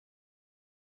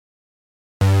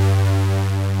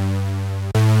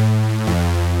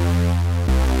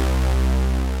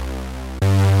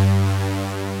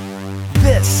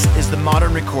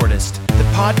Modern Recordist, the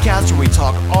podcast where we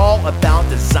talk all about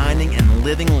designing and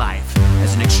living life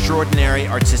as an extraordinary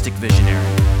artistic visionary,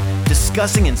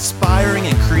 discussing inspiring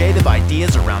and creative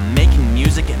ideas around making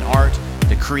music and art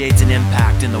that creates an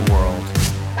impact in the world.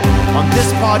 On this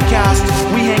podcast,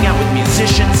 we hang out with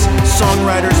musicians,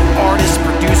 songwriters, artists,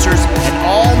 producers, and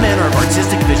all manner of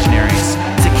artistic visionaries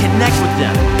to connect with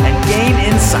them and gain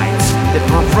insights that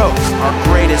provoke our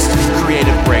greatest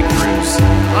creative breakthroughs.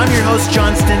 I'm your host,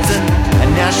 John Stinson, a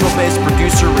Nashville-based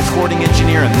producer, recording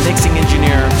engineer, and mixing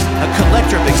engineer, a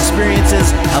collector of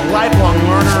experiences, a lifelong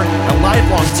learner, a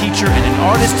lifelong teacher, and an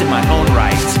artist in my own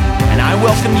right. And I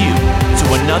welcome you to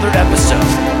another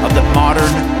episode of The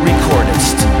Modern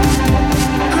Recordist.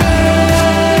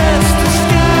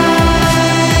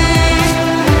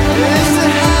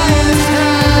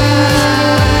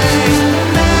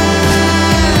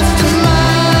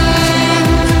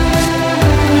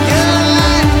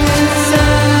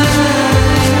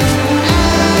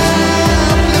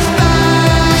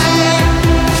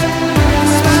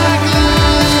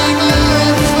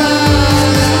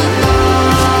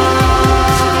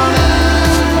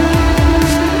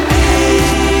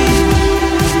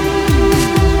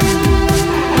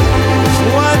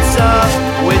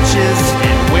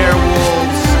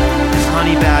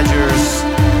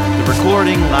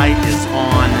 Recording light is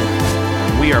on,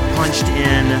 and we are punched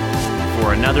in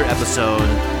for another episode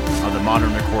of The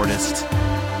Modern Recordist.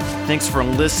 Thanks for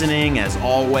listening, as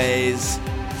always.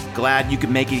 Glad you could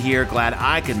make it here. Glad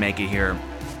I could make it here.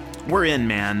 We're in,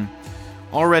 man.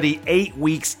 Already 8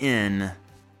 weeks in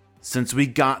since we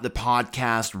got the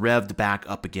podcast revved back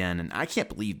up again, and I can't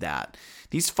believe that.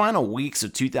 These final weeks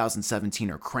of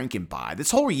 2017 are cranking by.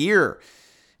 This whole year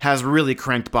has really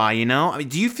cranked by, you know? I mean,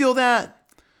 do you feel that?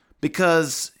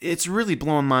 Because it's really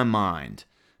blowing my mind.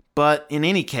 But in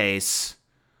any case,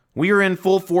 we are in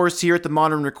full force here at the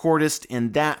Modern Recordist,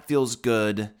 and that feels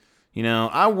good. You know,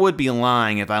 I would be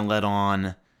lying if I let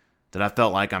on that I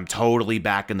felt like I'm totally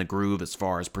back in the groove as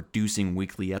far as producing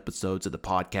weekly episodes of the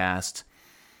podcast.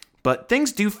 But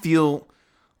things do feel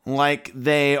like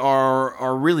they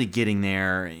are really getting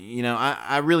there. You know,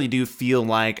 I really do feel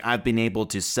like I've been able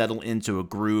to settle into a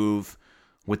groove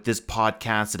with this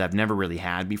podcast that I've never really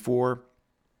had before.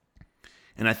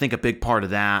 And I think a big part of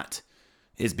that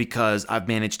is because I've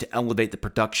managed to elevate the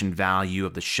production value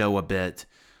of the show a bit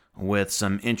with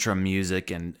some intro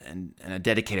music and a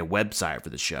dedicated website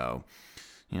for the show.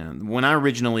 You know, when I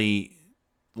originally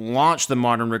launched the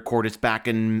Modern Recordist back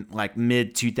in like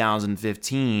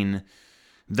mid-2015,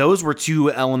 those were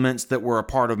two elements that were a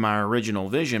part of my original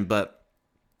vision, but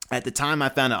at the time I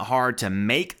found it hard to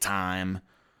make time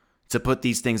to put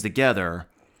these things together.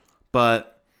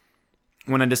 But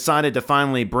when I decided to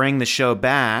finally bring the show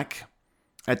back,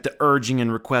 at the urging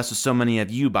and request of so many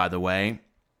of you, by the way,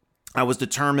 I was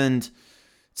determined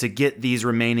to get these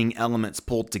remaining elements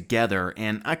pulled together,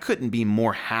 and I couldn't be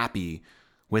more happy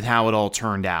with how it all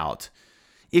turned out.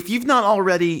 If you've not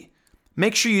already,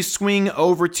 make sure you swing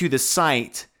over to the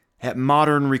site at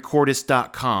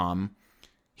modernrecordist.com.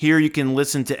 Here you can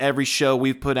listen to every show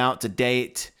we've put out to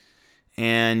date.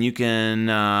 And you can,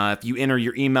 if you enter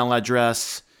your email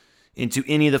address into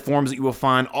any of the forms that you will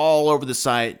find all over the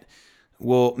site,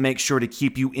 we'll make sure to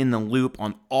keep you in the loop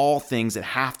on all things that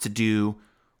have to do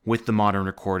with the Modern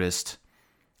Recordist.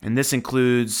 And this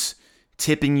includes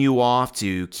tipping you off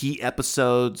to key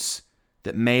episodes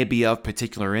that may be of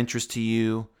particular interest to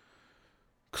you,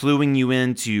 cluing you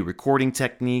into recording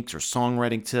techniques or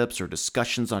songwriting tips or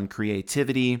discussions on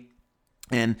creativity,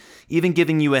 and even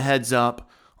giving you a heads up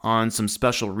on some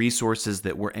special resources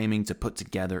that we're aiming to put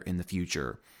together in the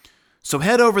future. So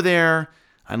head over there.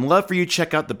 I'd love for you to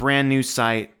check out the brand new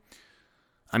site.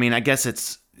 I mean, I guess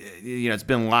it's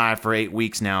been live for 8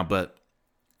 weeks now, but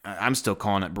I'm still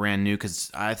calling it brand new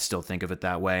because I still think of it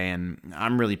that way, and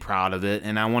I'm really proud of it,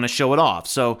 and I want to show it off.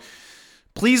 So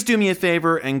please do me a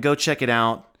favor and go check it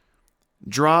out.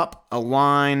 Drop a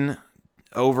line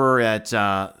over at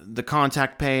the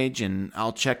contact page, and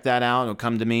I'll check that out. It'll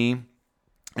come to me.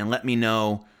 And let me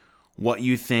know what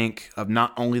you think of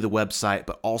not only the website,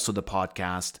 but also the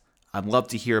podcast. I'd love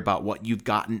to hear about what you've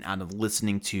gotten out of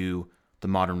listening to The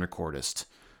Modern Recordist.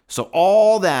 So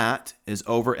all that is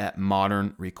over at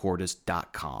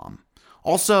modernrecordist.com.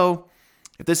 Also,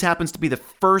 if this happens to be the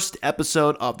first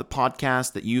episode of the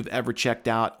podcast that you've ever checked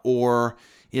out, or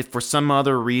if for some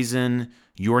other reason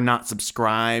you're not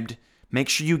subscribed, make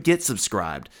sure you get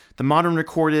subscribed. The Modern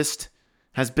Recordist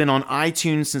has been on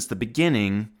iTunes since the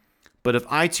beginning, but if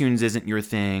iTunes isn't your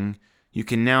thing, you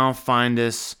can now find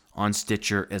us on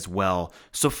Stitcher as well.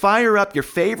 So fire up your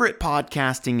favorite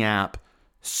podcasting app,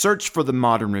 search for The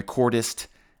Modern Recordist,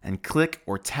 and click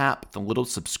or tap the little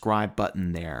subscribe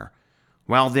button there.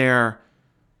 While there,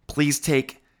 please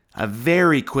take a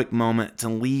very quick moment to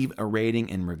leave a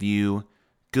rating and review.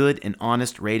 Good and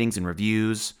honest ratings and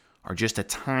reviews are just a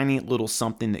tiny little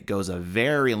something that goes a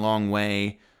very long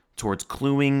way towards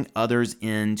cluing others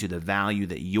into the value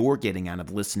that you're getting out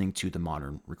of listening to The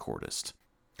Modern Recordist.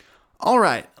 All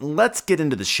right, let's get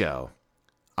into the show.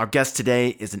 Our guest today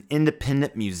is an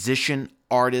independent musician,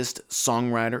 artist,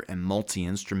 songwriter, and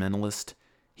multi-instrumentalist.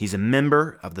 He's a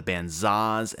member of the band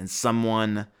Zaz and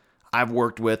someone I've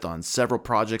worked with on several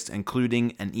projects,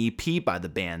 including an EP by the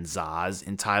band Zaz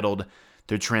entitled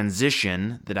The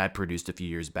Transition that I produced a few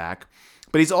years back.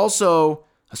 But he's also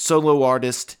a solo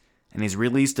artist, and he's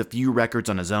released a few records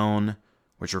on his own,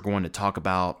 which we're going to talk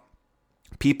about.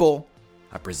 People,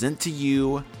 I present to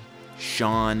you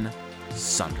Sean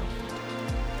Sunderland.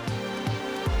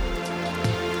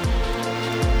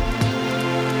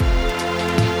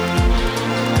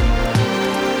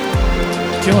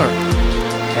 Killer.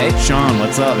 Hey. Sean,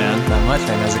 what's up, man? Not much,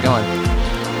 man. How's it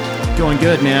going? Going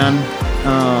good, man.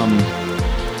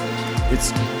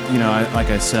 It's, like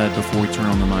I said before we turn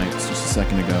on the mics just a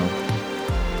second ago,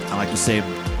 I like to save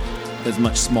as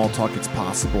much small talk as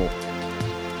possible,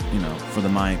 for the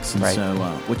mics. And right. So,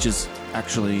 which is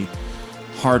actually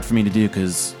hard for me to do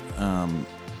because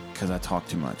I talk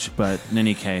too much. But in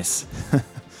any case,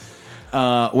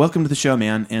 welcome to the show,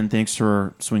 man. And thanks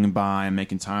for swinging by and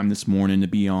making time this morning to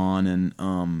be on and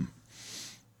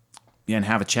and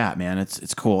have a chat, man.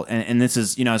 It's cool. And this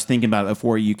is, I was thinking about it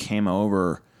before you came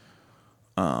over,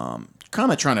 kind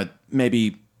of trying to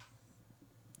maybe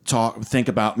think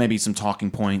about maybe some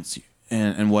talking points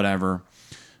and whatever.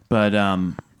 But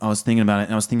I was thinking about it,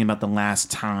 and I was thinking about the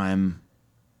last time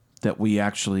that we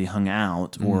actually hung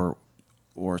out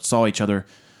or saw each other,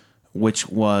 which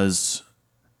was,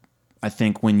 I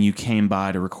think, when you came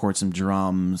by to record some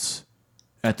drums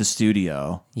at the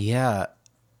studio. Yeah.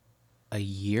 A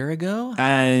year ago?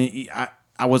 I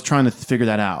was trying to figure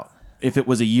that out. If it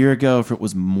was a year ago, if it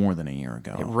was more than a year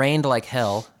ago. It rained like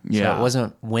hell, so it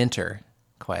wasn't winter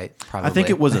quite, probably. I think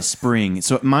it was a spring.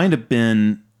 So it might have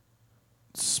been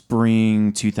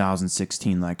spring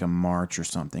 2016, like a March or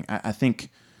something. I think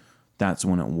that's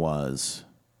when it was.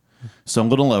 So a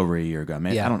little over a year ago.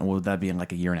 Maybe, I don't know, would that be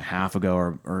like a year and a half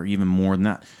ago or even more than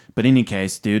that? But in any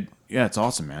case, dude, yeah, it's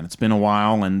awesome, man. It's been a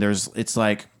while, and it's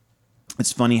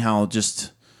funny how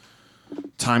just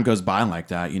time goes by like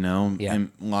that, Yeah.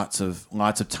 and lots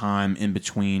of time in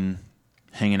between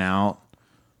hanging out.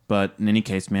 But in any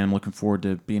case, man, I'm looking forward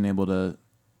to being able to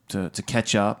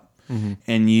catch up. Mm-hmm.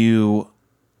 And you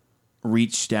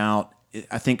reached out,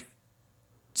 I think,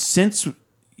 since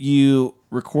you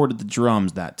recorded the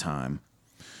drums that time,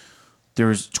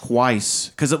 there's twice,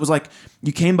 because it was like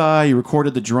you came by, you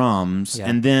recorded the drums,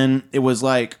 and then it was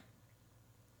like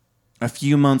a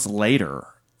few months later,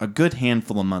 a good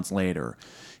handful of months later,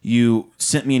 you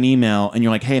sent me an email and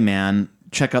you're like, hey man,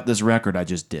 check out this record I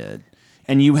just did.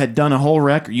 And you had done a whole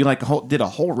record. You did a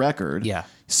whole record. Yeah.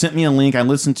 Sent me a link. I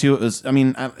listened to it.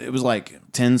 It was like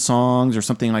 10 songs or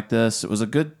something like this. It was a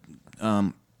good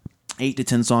 8 to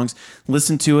 10 songs.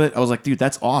 Listened to it. I was like, dude,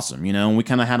 that's awesome. And we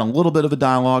kind of had a little bit of a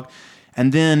dialogue.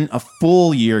 And then a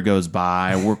full year goes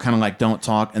by. We're kind of like, don't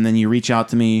talk. And then you reach out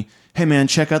to me. Hey man,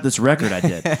 check out this record I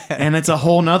did. And it's a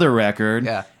whole nother record.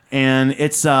 Yeah. And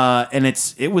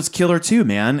it was killer too,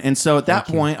 man. And so at that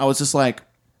point, I was just like,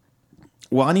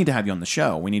 well, I need to have you on the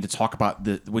show. We need to talk about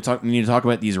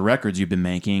these records you've been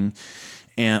making,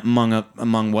 and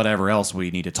among whatever else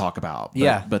we need to talk about.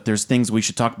 But there's things we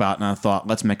should talk about, and I thought,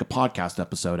 let's make a podcast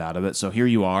episode out of it. So here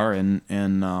you are, and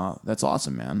that's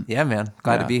awesome, man. Yeah, man.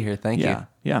 Glad to be here. Thank you.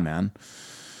 Yeah, man.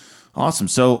 Awesome.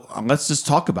 So let's just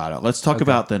talk about it. Let's talk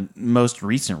about the most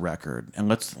recent record, and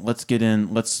let's get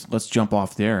in. Let's jump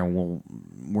off there, and we'll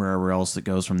wherever else it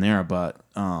goes from there. But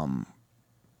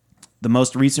the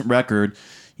most recent record,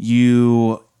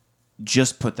 you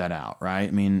just put that out, right?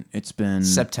 I mean, it's been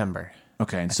September.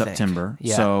 Okay, in September.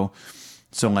 Yeah. So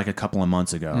like a couple of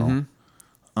months ago.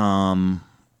 Mm-hmm.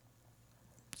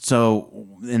 So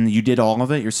and you did all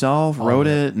of it yourself, wrote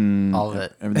it, and all of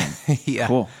it, everything. Yeah.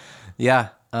 Cool. Yeah.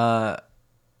 Wrote,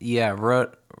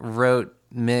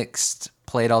 mixed,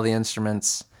 played all the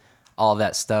instruments, all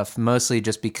that stuff. Mostly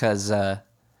just because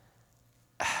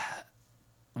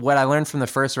what I learned from the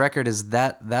first record is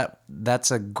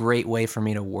that's a great way for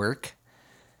me to work.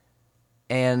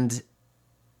 And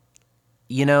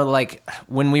like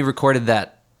when we recorded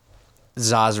that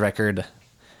Zaz record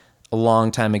a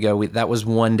long time ago, that was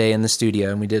one day in the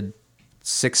studio, and we did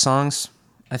 6 songs,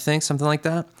 I think, something like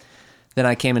that. Then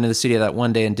I came into the studio that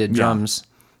one day and did drums.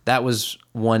 That was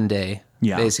one day.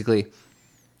 basically.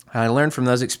 And I learned from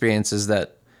those experiences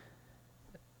that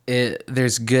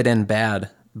there's good and bad,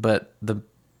 but the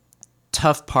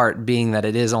tough part being that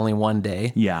it is only one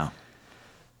day. Yeah.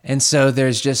 And so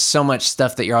there's just so much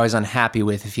stuff that you're always unhappy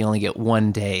with if you only get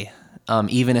one day.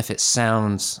 Even if it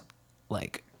sounds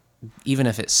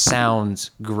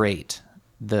great,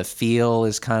 the feel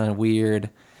is kind of weird.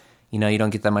 You know, you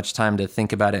don't get that much time to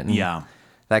think about it and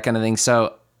that kind of thing.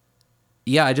 So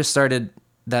yeah, I just started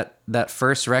that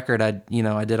first record I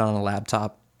did on a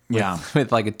laptop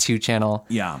with like a 2-channel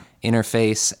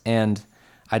interface, and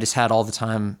I just had all the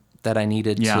time that I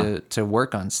needed to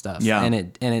work on stuff. Yeah. And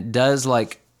it does,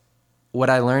 like, what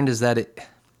I learned is that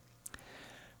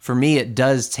for me, it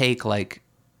does take like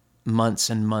months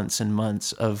and months and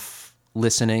months of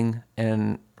listening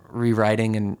and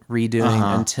rewriting and redoing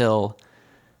until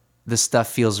the stuff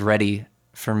feels ready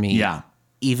for me. Yeah.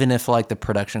 Even if like the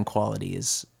production quality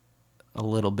is a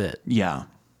little bit,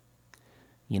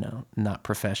 not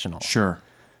professional. Sure.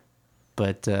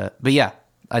 But yeah,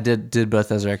 I did both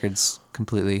those records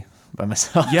completely by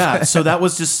myself. Yeah. So that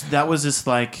was just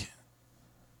like,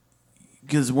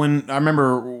 because when I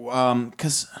remember,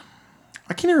 because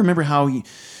I can't even remember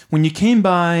when you came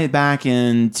by back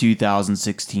in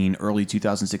 2016, early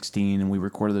 2016, and we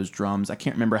recorded those drums, I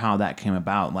can't remember how that came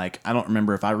about. Like, I don't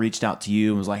remember if I reached out to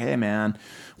you and was like, hey man,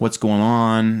 what's going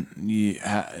on? Do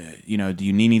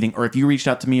you need anything? Or if you reached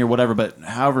out to me or whatever, but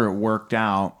however it worked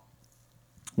out,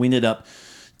 we ended up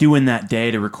doing that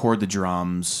day to record the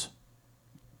drums.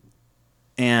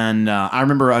 And I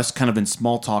remember us kind of in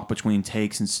small talk between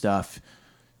takes and stuff.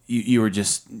 You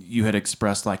had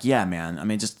expressed like, yeah, man, I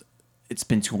mean, it's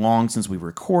been too long since we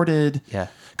recorded. Yeah.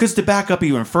 Because to back up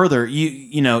even further,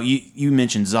 you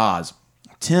mentioned Zaz.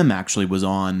 Tim actually was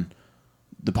on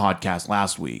the podcast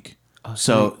last week. Oh,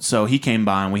 so he came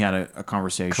by and we had a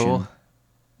conversation. Cool.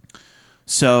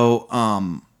 So,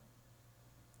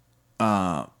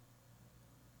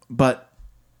 but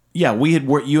yeah,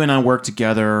 you and I worked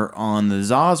together on the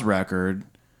Zaz record,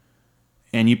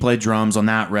 and you played drums on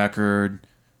that record.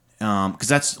 Because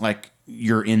that's like,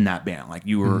 you're in that band, like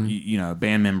you were, a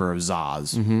band member of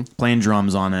Zaz, playing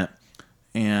drums on it,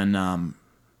 and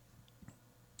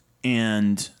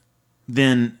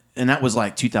that was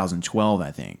like 2012,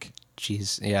 I think.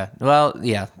 Jeez, yeah. Well,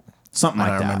 yeah, something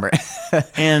like that. I don't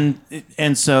remember.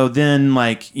 and so then,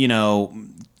 like,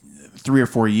 3 or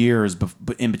 4 years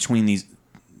in between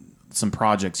some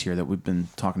projects here that we've been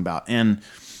talking about,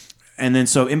 and then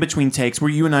so in between takes, where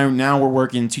you and I now we're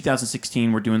working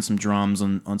 2016, we're doing some drums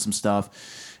on some stuff,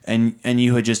 and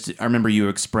you had I remember you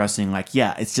expressing like,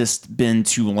 yeah, it's just been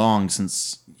too long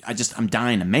since I'm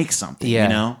dying to make something,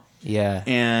 Yeah.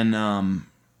 And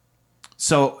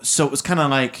so it was kind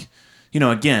of like,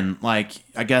 again, like,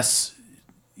 I guess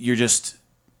you're just,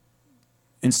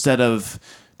 instead of,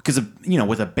 because of,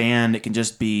 with a band, it can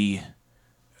just be,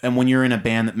 and when you're in a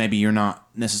band that maybe you're not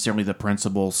necessarily the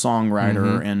principal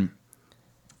songwriter, and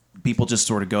people just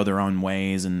sort of go their own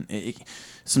ways, and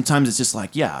sometimes it's just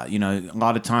like, a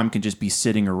lot of time can just be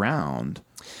sitting around.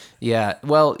 Yeah,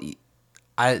 well,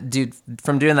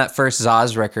 from doing that first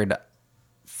Zaz record,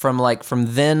 from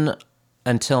then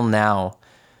until now,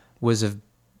 was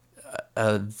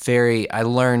I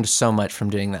learned so much from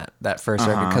doing that first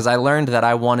record, because I learned that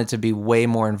I wanted to be way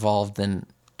more involved than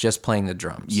just playing the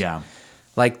drums. Yeah.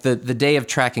 Like the day of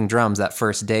tracking drums, that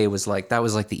first day was like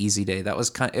the easy day. That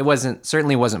was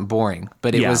certainly wasn't boring,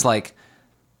 but it was like,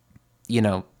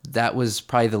 that was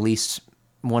probably the least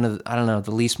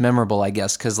memorable, I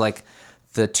guess. 'Cause like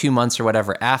the 2 months or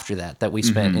whatever after that we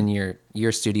spent in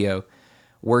your studio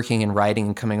working and writing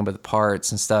and coming up with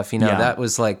parts and stuff, that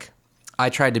was like, I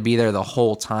tried to be there the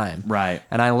whole time. Right.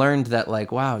 And I learned that,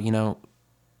 like, wow,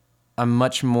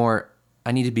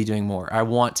 I need to be doing more. I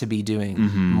want to be doing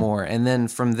more. And then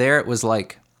from there, it was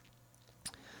like,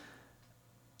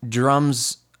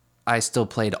 drums I still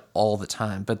played all the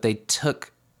time, but they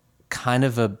took kind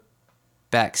of a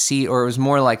back seat, or it was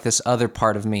more like this other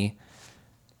part of me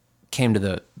came to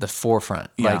the forefront.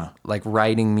 Yeah. Like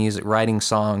writing music, writing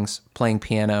songs, playing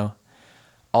piano,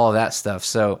 all of that stuff.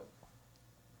 So,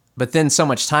 but then so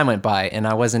much time went by and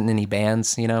I wasn't in any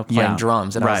bands, playing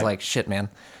drums. And I was like, shit, man.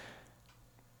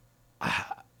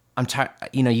 I'm tired.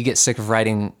 You get sick of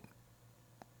writing,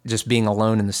 just being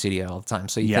alone in the studio all the time.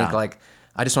 So you think like,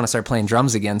 I just want to start playing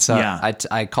drums again. So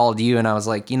I called you and I was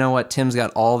like, you know what? Tim's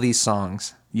got all these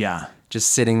songs. Yeah.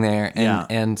 Just sitting there,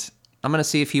 and I'm gonna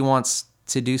see if he wants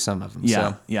to do some of them.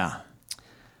 Yeah. So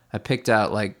I picked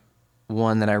out like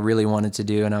one that I really wanted to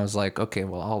do, and I was like, okay,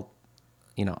 well,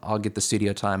 I'll get the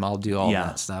studio time. I'll do all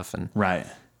that stuff, and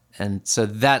And so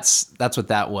that's what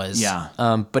that was. Yeah.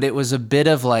 But it was a bit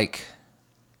of like,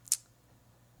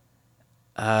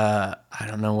 I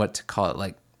don't know what to call it.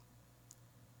 Like,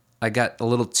 I got a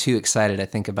little too excited, I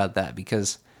think, about that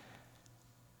because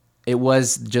it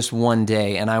was just one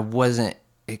day and I wasn't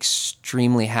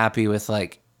extremely happy with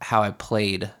like how I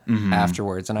played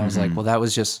afterwards. And I was like, well, that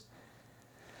was just,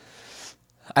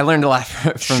 I learned a lot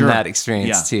from that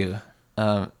experience too.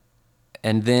 And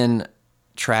then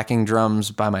tracking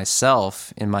drums by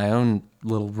myself in my own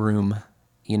little room,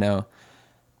 you know,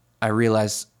 I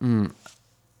realized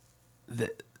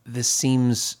this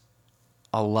seems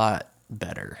a lot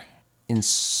better in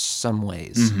some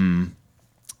ways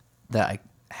that I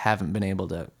haven't been able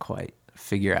to quite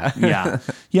figure out.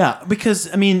 Yeah,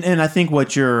 because I mean, and I think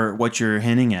what you're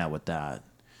hinting at with that,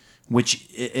 which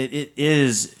it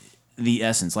is the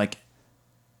essence, like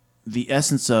the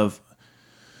essence of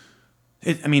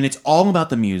it. I mean, it's all about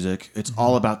the music. It's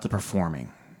all about the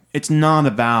performing. It's not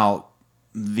about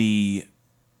the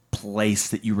place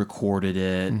that you recorded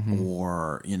it,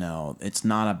 or you know, it's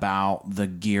not about the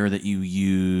gear that you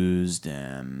used,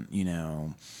 and you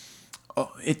know,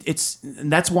 it's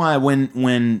that's why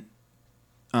when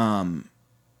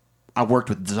I worked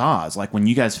with Zaz, like when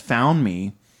you guys found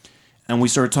me and we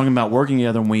started talking about working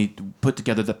together and we put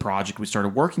together the project, we started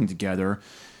working together,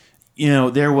 you know,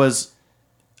 there was,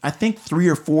 I think 3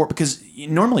 or 4, because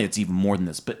normally it's even more than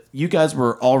this, but you guys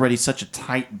were already such a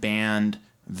tight band,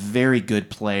 very good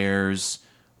players,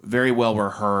 very well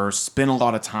rehearsed, spent a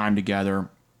lot of time together,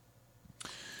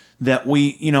 that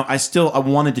we, you know, I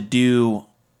wanted to do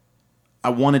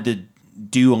a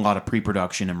lot of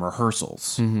pre-production and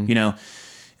rehearsals, you know.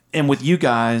 And with you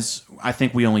guys, I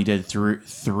think we only did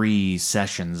 3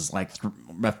 sessions, like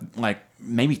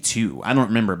maybe 2. I don't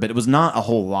remember, but it was not a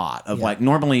whole lot of like,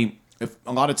 normally, if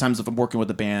a lot of times if I'm working with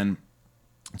a band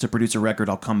to produce a record,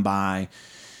 I'll come by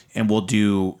and we'll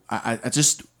do, I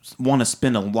just want to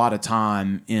spend a lot of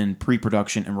time in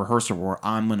pre-production and rehearsal where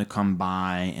I'm going to come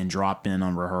by and drop in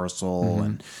on rehearsal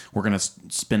and we're going to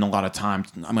spend a lot of time.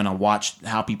 I'm going to watch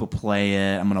how people play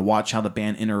it. I'm going to watch how the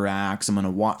band interacts.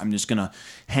 I'm just going to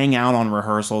hang out on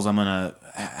rehearsals. I'm going to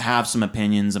have some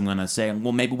opinions. I'm going to say,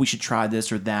 well, maybe we should try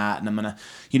this or that. And I'm going to,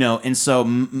 you know, and so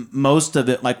most of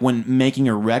it, like when making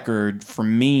a record for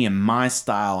me and my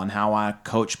style and how I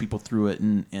coach people through it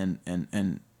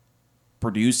and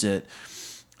produce it,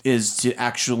 is to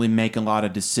actually make a lot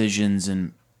of decisions,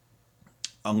 and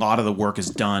a lot of the work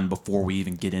is done before we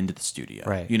even get into the studio,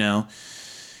 right? You know,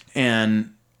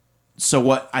 and so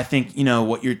what I think, you know,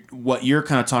 what you're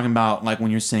kind of talking about, like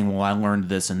when you're saying, well, I learned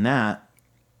this and that,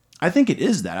 I think it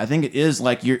is that. I think it is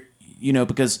like you know,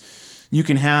 because you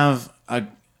can have a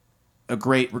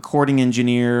great recording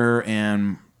engineer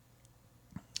and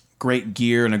great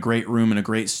gear and a great room and a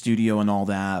great studio and all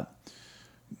that,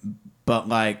 but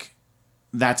like,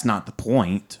 that's not the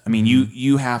point. I mean,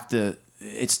 you have to,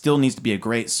 it still needs to be a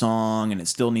great song, and it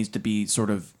still needs to be sort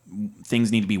of,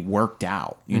 things need to be worked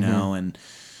out, you know, and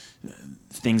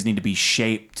things need to be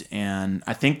shaped. And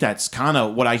I think that's kind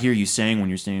of what I hear you saying when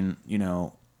you're saying, you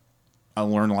know, I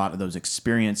learned a lot of those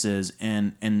experiences,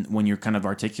 and when you're kind of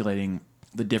articulating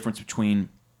the difference between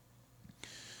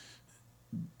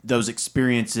those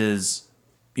experiences,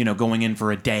 you know, going in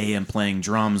for a day and playing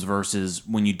drums versus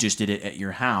when you just did it at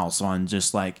your house on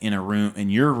just like in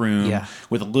your room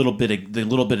with a little bit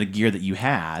of gear that you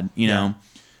had, you know,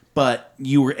 but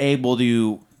you were able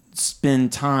to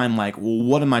spend time like, well,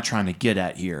 what am I trying to get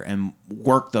at here, and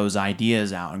work those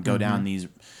ideas out and go down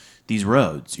these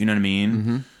roads, you know what I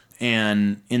mean?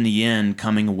 And in the end,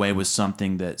 coming away with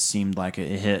something that seemed like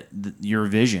it hit your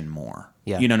vision more.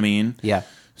 Yeah. You know what I mean? Yeah.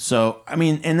 So, I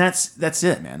mean, and that's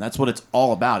it, man. That's what it's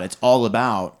all about. It's all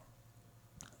about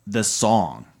the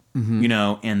song, you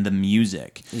know, and the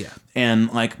music. Yeah.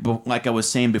 And like I was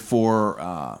saying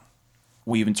before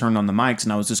we even turned on the mics,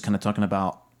 and I was just kind of talking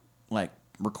about like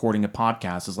recording a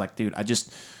podcast. It's like, dude,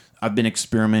 I've been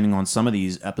experimenting on some of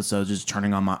these episodes, just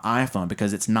turning on my iPhone,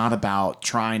 because it's not about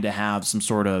trying to have some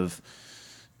sort of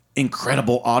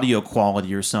incredible audio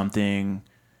quality or something.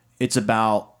 It's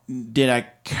about, did I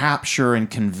capture and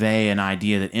convey an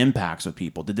idea that impacts with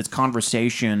people? Did this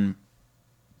conversation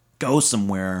go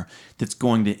somewhere that's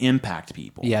going to impact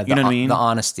people? Yeah, you know what I mean? The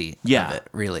honesty of it,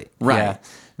 really. Right.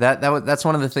 Yeah. That's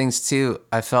one of the things, too,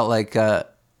 I felt like,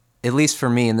 at least for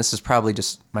me, and this is probably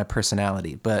just my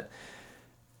personality, but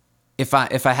if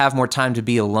I have more time to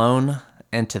be alone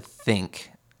and to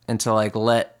think and to like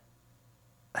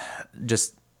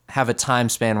just have a time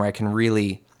span where I can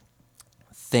really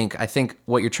think, I think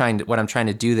what I'm trying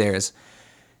to do there is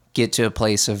get to a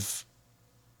place of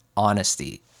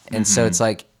honesty. And so it's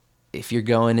like, if you're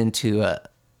going into a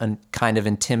kind of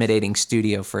intimidating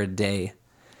studio for a day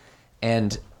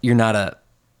and you're not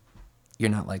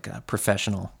like a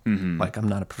professional, like I'm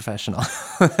not a professional,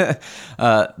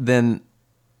 then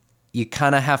you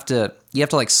kind of have to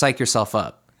like psych yourself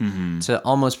up to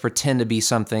almost pretend to be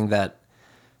something that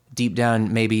deep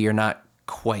down maybe you're not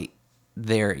quite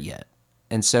there yet.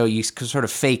 And so you sort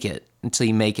of fake it until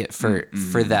you make it for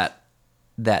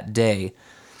that day.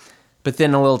 But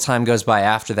then a little time goes by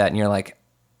after that and you're like,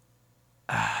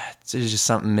 there's just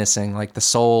something missing. Like the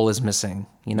soul is missing,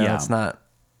 it's not,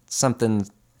 something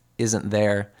isn't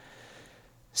there.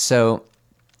 So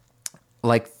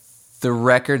like the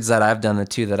records that I've done, the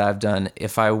two that I've done,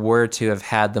 if I were to have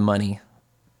had the money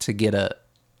to get a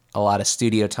lot of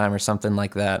studio time or something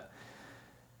like that,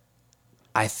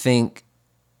 I think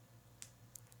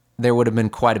there would have been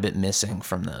quite a bit missing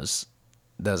from those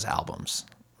albums.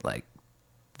 Like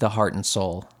the heart and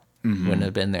soul wouldn't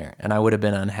have been there. And I would have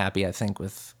been unhappy, I think,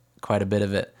 with quite a bit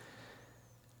of it.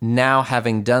 Now,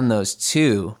 having done those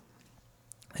two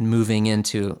and moving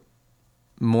into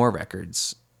more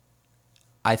records,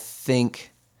 I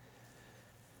think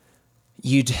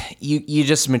you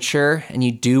just mature and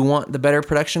you do want the better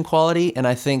production quality. And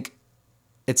I think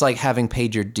it's like having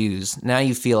paid your dues. Now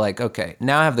you feel like, okay,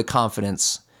 now I have the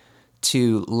confidence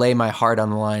to lay my heart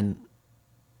on the line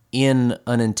in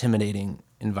an intimidating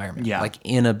environment, like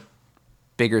in a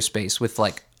bigger space with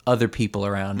like other people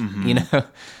around,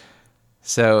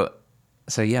 So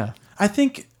yeah. I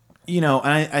think,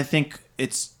 I think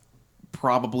it's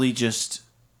probably just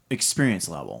experience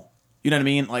level. You know what I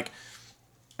mean? Like,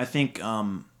 I think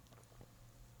a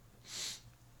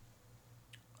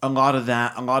lot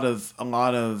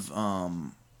of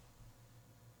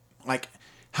like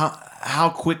how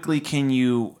quickly can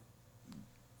you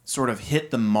sort of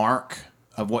hit the mark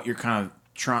of what you're kind of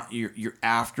you're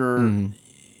after,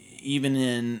 even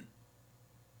in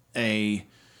a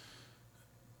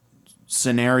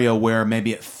scenario where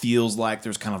maybe it feels like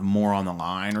there's kind of more on the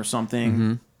line or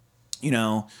something,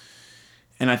 and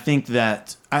I think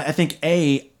that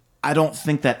I don't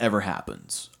think that ever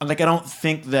happens. Like, I don't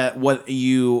think that what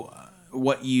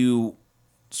you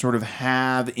sort of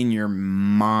have in your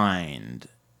mind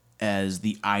as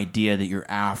the idea that you're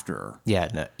after.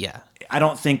 I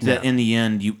don't think that in the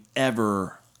end you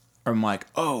ever are like,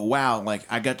 oh, wow, like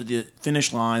I got to the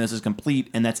finish line, this is complete,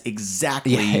 and that's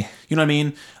exactly, you know what I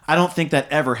mean? I don't think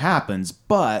that ever happens,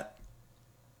 but,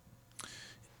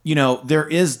 there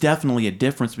is definitely a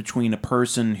difference between a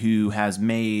person who has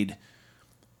made,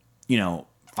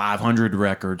 500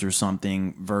 records or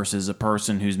something versus a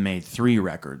person who's made 3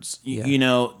 records,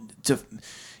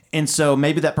 and so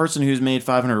maybe that person who's made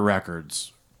 500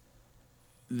 records,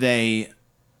 they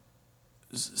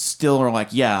still are like,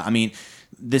 yeah, I mean,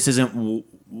 this isn't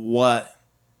what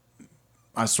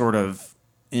I sort of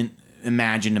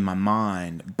imagined in my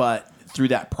mind, but through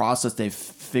that process, they've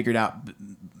figured out,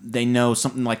 they know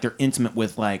something, like they're intimate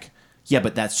with, like, yeah,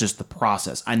 but that's just the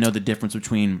process. I know the difference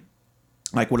between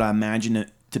like what I imagine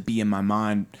it to be in my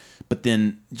mind, but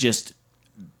then just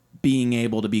being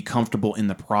able to be comfortable in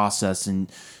the process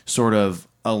and sort of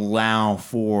allow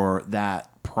for that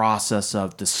process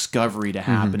of discovery to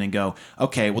happen and go,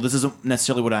 okay, well, this isn't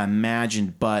necessarily what I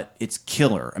imagined, but it's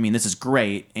killer. I mean, this is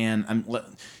great, and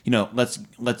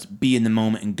let's be in the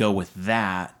moment and go with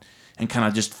that, and kind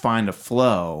of just find a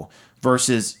flow.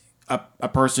 Versus a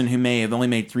person who may have only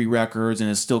made 3 records and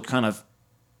is still kind of,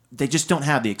 they just don't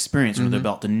have the experience under their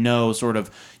belt to know sort of,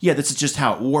 yeah, this is just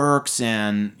how it works,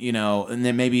 and and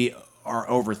they maybe are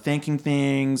overthinking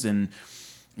things, and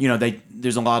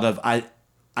there's a lot of I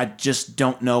just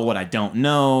don't know what I don't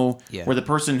know. Yeah. Where the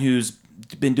person who's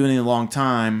been doing it a long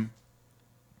time,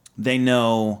 they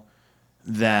know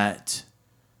that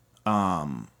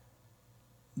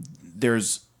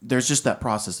there's just that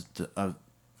process of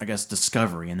I guess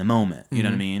discovery in the moment. You know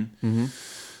what I mean? Mm-hmm.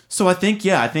 So I think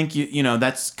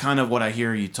that's kind of what I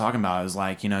hear you talking about. Is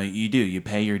like you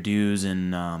pay your dues,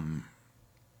 and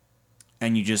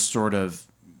you just sort of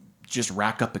just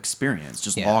rack up experience,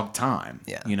 just log time.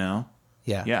 Yeah.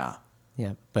 Yeah.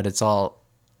 But it's all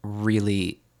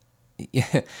really,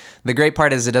 the great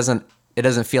part is it doesn't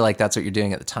feel like that's what you're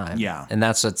doing at the time. Yeah. And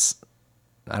that's what's,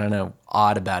 I don't know,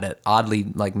 odd about it. Oddly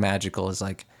like magical is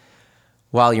like,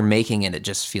 while you're making it, it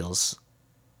just feels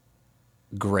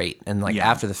great. And like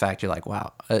after the fact, you're like,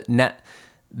 wow.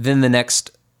 Then the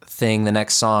next thing, the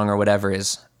next song or whatever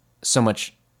is so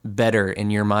much better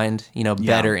in your mind,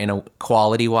 better in a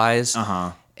quality wise.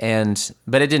 But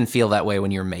it didn't feel that way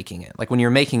when you were making it. Like when you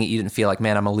were making it, you didn't feel like,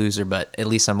 man, I'm a loser, but at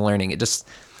least I'm learning. It just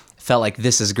felt like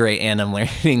this is great and I'm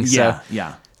learning. So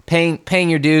paying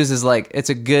your dues is like, it's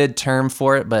a good term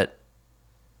for it, but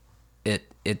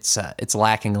it's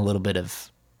lacking a little bit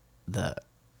of the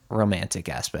romantic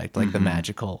aspect, like the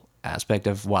magical aspect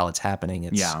of while it's happening.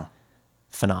 It's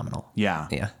phenomenal. Yeah.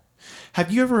 Yeah.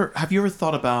 Have you ever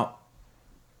thought about,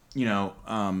 have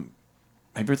you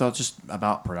ever thought just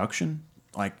about production?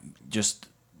 Like just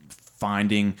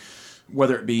finding,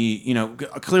 whether it be,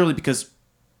 clearly because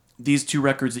these 2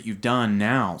 records that you've done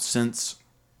now since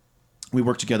we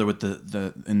worked together with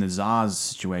in the Zaz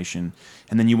situation,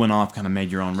 and then you went off, kind of made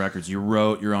your own records. You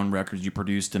wrote your own records, you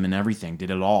produced them and everything, did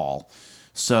it all.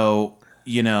 So,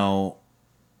 have you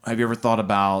ever thought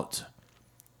about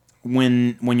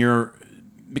when you're,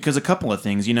 because a couple of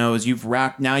things, as you've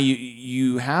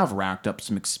you have racked up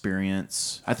some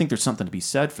experience. I think there's something to be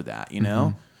said for that,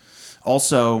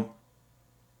 Also,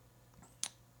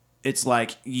 it's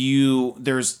like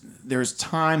there's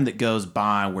time that goes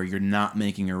by where you're not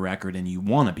making a record and you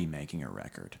want to be making a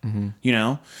record,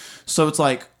 So it's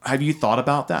like, have you thought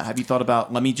about that? Have you thought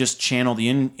about, let me just channel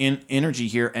the energy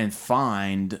here and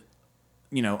find,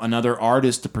 another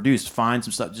artist to produce, find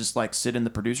some stuff, just like sit in the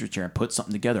producer's chair and put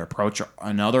something together, approach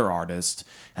another artist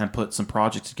and put some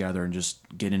projects together and just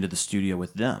get into the studio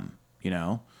with them,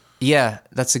 Yeah,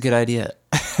 that's a good idea.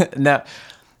 Now,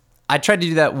 I tried to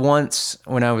do that once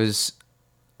when I was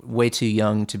way too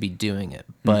young to be doing it,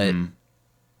 but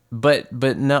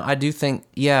but no, I do think,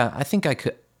 I think I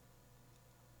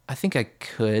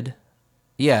could.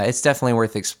 Yeah, it's definitely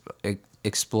worth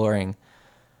exploring.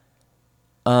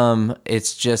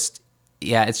 It's just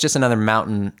another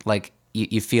mountain. Like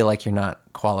you feel like you're not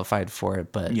qualified for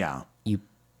it, but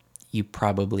you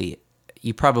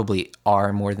probably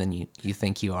are more than you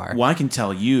think you are. Well, I can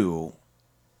tell you,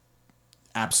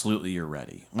 absolutely, you're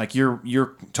ready. Like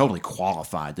you're totally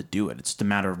qualified to do it. It's just a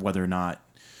matter of whether or not,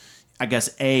 I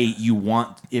guess, you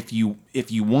want, if you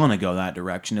want to go that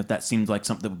direction, if that seems like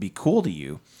something that would be cool to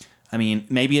you. I mean,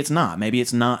 maybe it's not. Maybe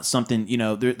it's not something,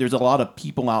 there's a lot of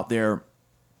people out there,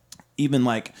 even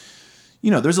like,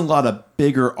 there's a lot of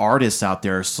bigger artists out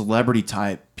there, celebrity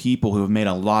type people who have made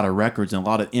a lot of records and a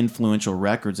lot of influential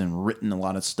records and written a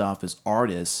lot of stuff as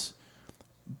artists,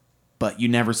 but you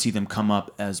never see them come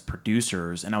up as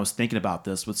producers. And I was thinking about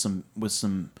this with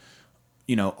some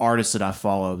artists that I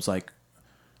follow. It's like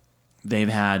they've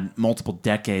had multiple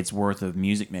decades worth of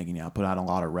music making now, put out a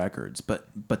lot of records, but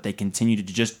they continue to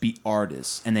just be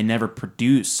artists and they never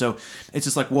produce. So it's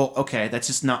just like, well, okay, that's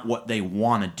just not what they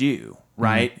want to do,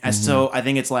 right? And so I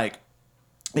think it's like,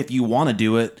 if you want to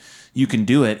do it, you can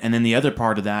do it. And then the other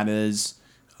part of that is,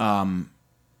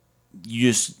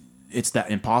 it's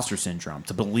that imposter syndrome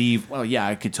to believe, well, yeah,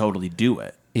 I could totally do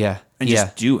it. Yeah. And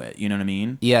just do it. You know what I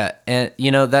mean? Yeah. And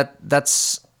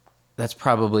that's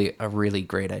probably a really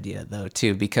great idea though,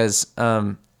 too, because,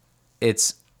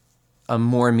 it's a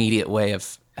more immediate way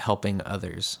of helping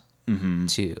others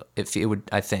too. If it would,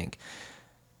 I think,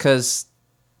 because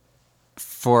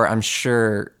I'm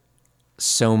sure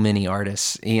so many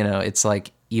artists, it's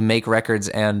like you make records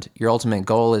and your ultimate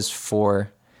goal is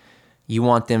you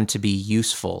want them to be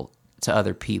useful to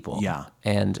other people. Yeah.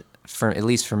 And at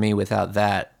least for me, without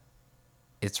that,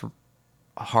 it's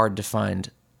hard to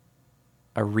find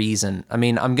a reason. I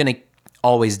mean, I'm going to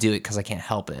always do it because I can't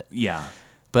help it. Yeah.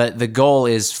 But the goal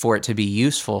is for it to be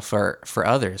useful for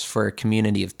others, for a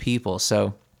community of people.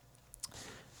 So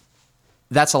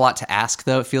that's a lot to ask,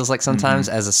 though, it feels like sometimes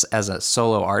as a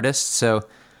solo artist. So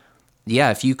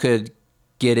yeah, if you could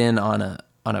get in on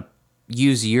a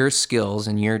use your skills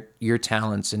and your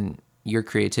talents and your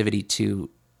creativity to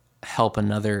help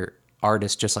another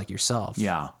artist just like yourself.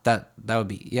 Yeah. That would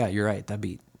be, you're right. That'd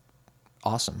be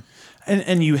awesome.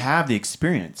 And you have the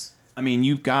experience. I mean,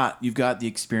 you've got the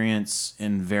experience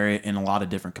in a lot of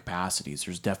different capacities.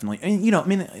 There's definitely, and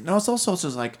it's also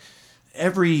just like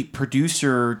every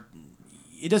producer,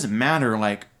 it doesn't matter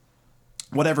like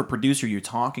whatever producer you're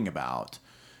talking about.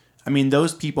 I mean,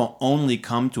 those people only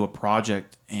come to a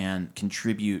project and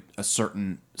contribute a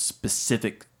certain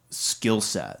specific skill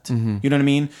set. Mm-hmm. You know what I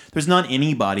mean? There's not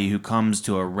anybody who comes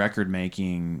to a record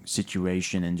making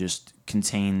situation and just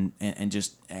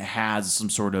just has some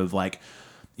sort of like,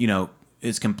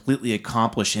 is completely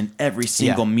accomplished in every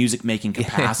single music making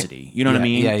capacity. You know what I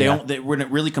mean? When it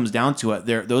really comes down to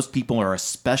it, those people are a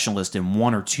specialist in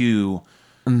one or two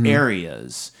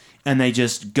areas. And they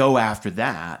just go after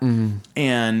that. Mm-hmm.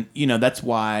 And, that's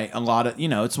why a lot of,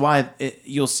 it's why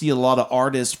you'll see a lot of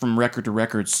artists from record to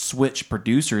record switch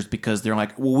producers, because they're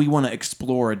like, well, we want to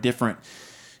explore a different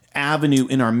avenue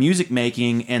in our music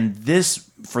making. And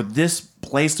for this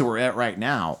place that we're at right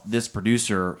now, this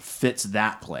producer fits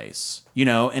that place, you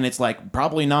know, and it's like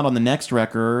probably not on the next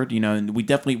record, you know, and we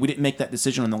didn't make that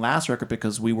decision on the last record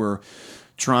because we were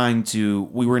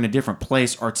in a different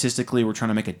place artistically. We're trying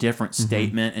to make a different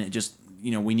statement, and it just,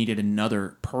 you know, we needed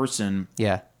another person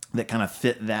that kind of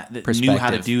fit that knew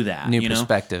how to do that. New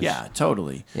perspective. Yeah,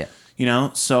 totally. Yeah. You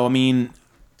know, so I mean,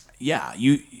 yeah,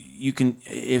 you can,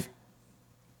 if,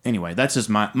 anyway, that's just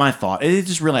my thought. It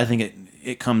just really, I think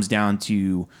it comes down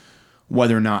to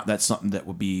whether or not that's something that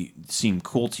would seem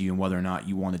cool to you and whether or not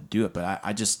you want to do it. But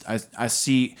I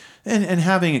see, and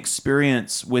having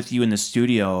experience with you in the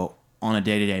studio on a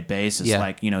day-to-day basis,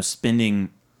 like, you know,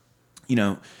 spending, you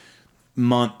know,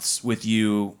 months with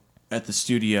you at the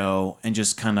studio and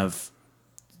just kind of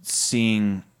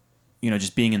seeing, you know,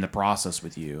 just being in the process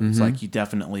with you. It's like you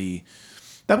definitely,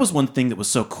 that was one thing that was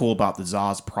so cool about the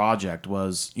Zaz project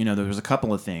was, you know, there was a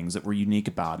couple of things that were unique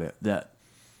about it that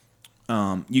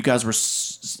you guys were,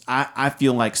 I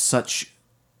feel like, such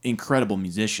incredible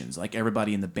musicians. Like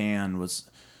everybody in the band was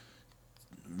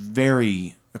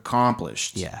very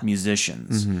accomplished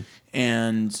musicians.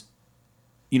 And,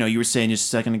 you know, you were saying just a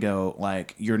second ago,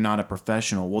 like, you're not a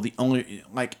professional. Well, the only,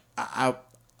 like,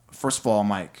 first of all, I'm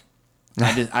like,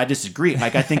 I disagree.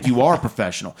 Like, I think you are a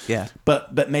professional. Yeah.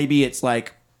 But maybe it's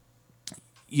like,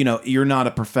 you know, you're not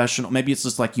a professional. Maybe it's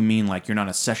just like you mean like you're not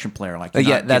a session player. Like you're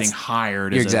not getting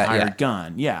hired as a hired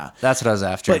gun. Yeah. That's what I was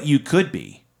after. But you could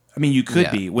be. I mean, you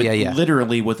could be. With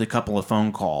literally with a couple of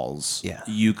phone calls. Yeah.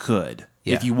 You could.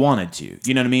 Yeah. If you wanted to.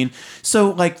 You know what I mean? So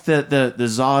like the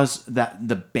Zaz, that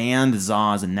the band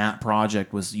Zaz and that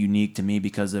project was unique to me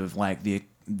because of like the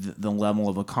level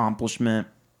of accomplishment.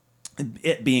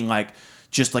 It being like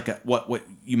just like what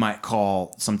you might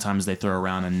call, sometimes they throw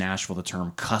around in Nashville the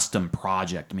term custom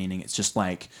project, meaning it's just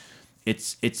like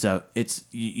it's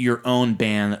your own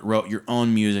band that wrote your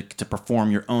own music to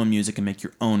perform your own music and make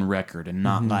your own record, and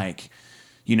not like,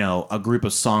 you know, a group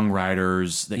of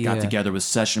songwriters that got together with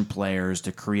session players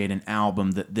to create an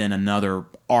album that then another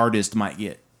artist might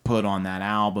get put on that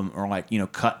album, or like, you know,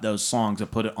 cut those songs and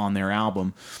put it on their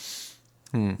album.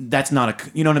 That's not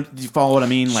a, you know, do you follow what I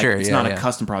mean? Like, it's not a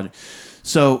custom project.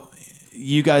 So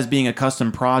you guys being a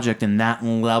custom project and that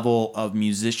level of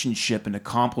musicianship and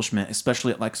accomplishment,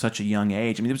 especially at like such a young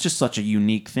age, I mean, it was just such a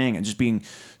unique thing, and just being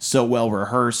so well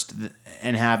rehearsed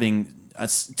and having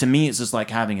to me, it's just like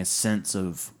having a sense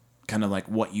of kind of like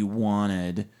what you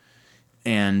wanted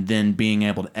and then being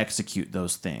able to execute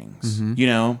those things, you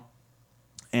know?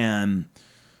 And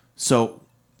so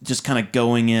just kind of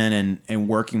going in and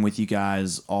working with you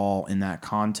guys all in that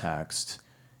context.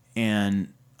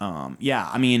 And,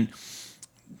 I mean,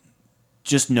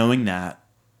 just knowing that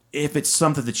if it's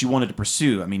something that you wanted to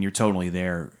pursue, I mean, you're totally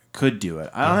there, could do it.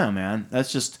 I don't know, man.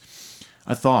 That's just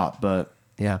a thought, but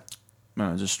it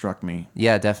just struck me.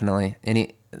 Yeah, definitely.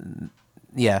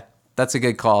 That's a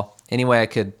good call. Any way I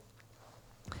could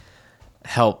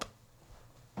help,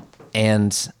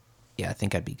 and I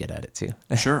think I'd be good at it too.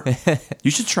 Sure.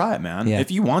 You should try it, man.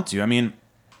 If you want to. I mean,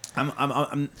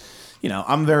 I'm you know,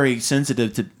 I'm very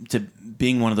sensitive to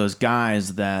being one of those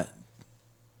guys that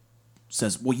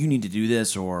says, well, you need to do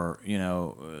this, or, you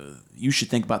know, you should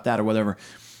think about that, or whatever.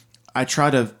 I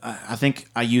think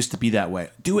I used to be that way.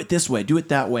 Do it this way, do it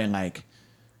that way. Like,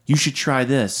 you should try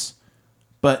this.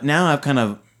 But now I've kind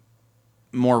of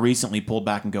more recently pulled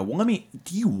back and go, well, do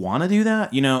you want to do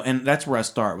that? You know, and that's where I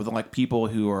start with like people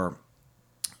who are,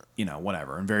 you know,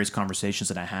 whatever, in various conversations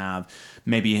that I have,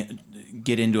 maybe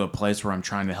get into a place where I'm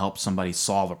trying to help somebody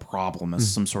solve a problem,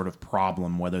 some sort of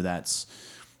problem, whether that's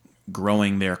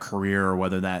growing their career or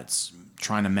whether that's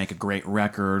trying to make a great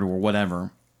record or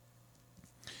whatever.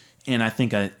 And I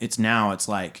think it's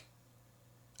like,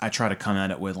 I try to come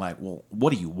at it with like, well,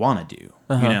 what do you want to do?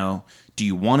 You know, do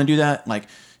you want to do that? Like,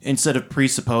 instead of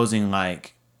presupposing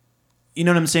like, you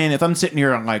know what I'm saying? If I'm sitting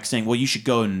here like saying, well, you should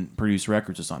go and produce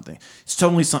records or something, it's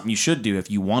totally something you should do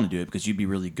if you want to do it, because you'd be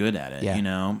really good at it, you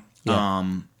know?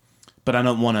 Yeah. But I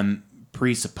don't want to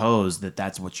presuppose that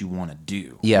that's what you want to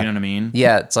do. Yeah. You know what I mean?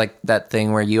 Yeah, it's like that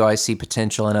thing where you always see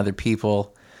potential in other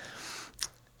people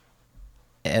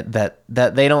that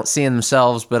they don't see in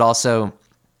themselves, but also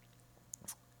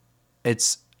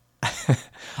it's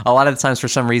a lot of the times, for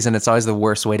some reason, it's always the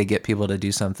worst way to get people to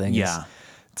do something. Yeah.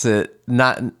 To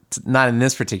not in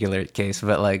this particular case,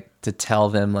 but like to tell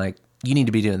them like, you need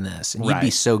to be doing this, and you'd be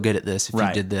so good at this if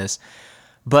you did this.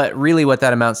 But really what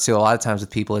that amounts to a lot of times with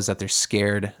people is that they're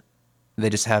scared. They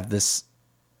just have this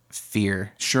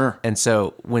fear. Sure. And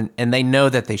so and they know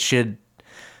that they should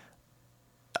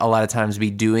a lot of times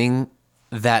be doing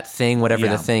that thing, whatever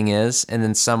the thing is. And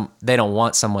then they don't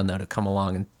want someone though to come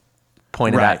along and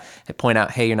point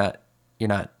out, hey, you're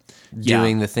not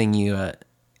doing the thing you're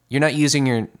not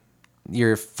using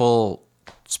your full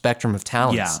spectrum of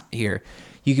talents here.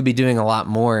 You could be doing a lot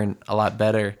more and a lot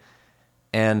better.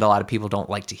 And a lot of people don't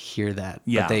like to hear that,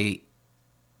 but they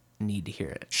need to hear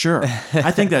it. Sure.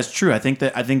 I think that's true. I think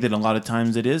that a lot of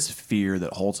times it is fear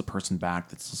that holds a person back.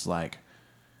 That's just like,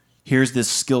 here's this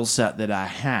skill set that I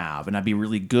have and I'd be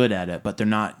really good at it, but they're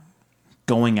not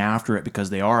going after it because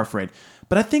they are afraid.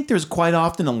 But I think there's quite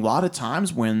often a lot of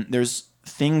times when there's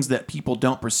things that people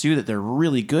don't pursue that they're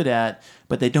really good at,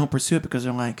 but they don't pursue it because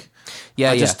they're like,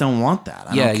 I just don't want that.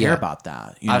 I don't care about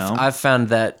that. You know? I've found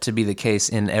that to be the case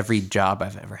in every job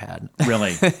I've ever had.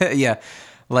 Really? Yeah.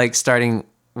 Like starting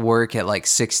work at like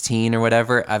 16 or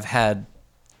whatever, I've had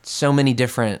so many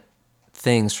different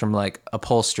things, from like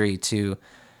upholstery to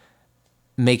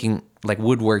making like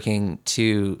woodworking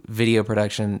to video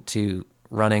production to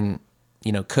running,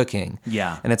 cooking.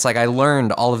 Yeah. And it's like I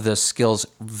learned all of those skills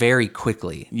very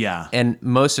quickly. Yeah. And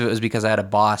most of it was because I had a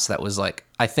boss that was like,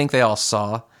 I think they all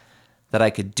saw that I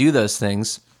could do those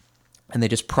things, and they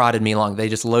just prodded me along. They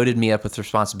just loaded me up with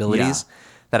responsibilities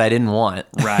that I didn't want.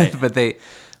 Right.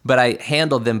 But I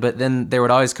handled them. But then there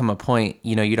would always come a point,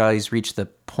 you'd always reach the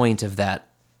point of that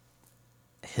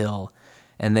hill,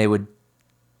 and it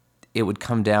would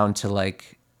come down to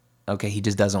like, okay, he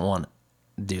just doesn't want to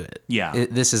do it. Yeah.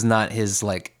 This is not his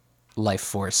like life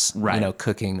force, right.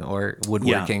 Cooking or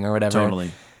woodworking or whatever.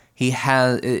 Totally. He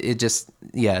has it just,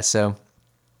 so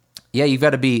yeah, you've got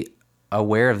to be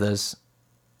aware of those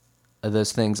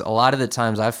things. A lot of the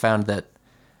times I've found that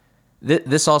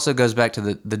this also goes back to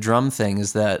the drum thing,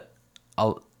 is that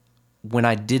when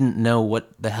I didn't know what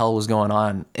the hell was going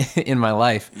on in my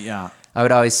life, I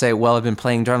would always say, well, I've been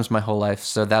playing drums my whole life,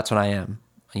 so that's what I am.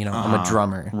 I'm a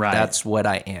drummer. Right. That's what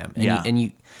I am.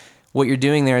 And what you're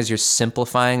doing there is you're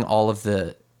simplifying all of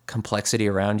the complexity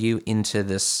around you into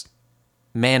this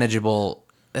manageable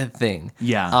thing.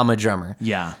 Yeah. I'm a drummer.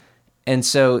 Yeah. And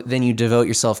so then you devote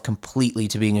yourself completely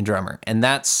to being a drummer. And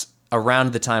that's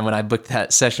around the time when I booked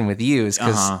that session with you, is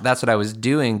because that's what I was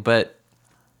doing. But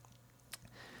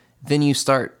then you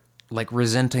start like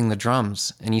resenting the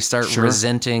drums, and you start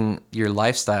resenting your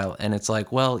lifestyle. And it's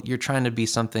like, well, you're trying to be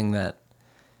something that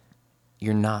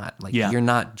you're not. Like, you're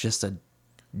not just a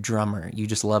drummer. You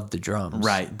just love the drums.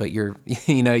 Right. But you're,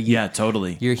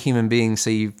 totally. You're a human being. So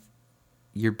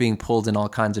you're being pulled in all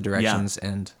kinds of directions.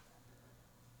 And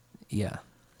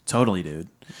totally, dude.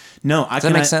 No, does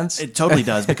that make sense? It totally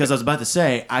does, because I was about to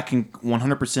say, I can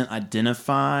 100%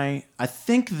 identify. I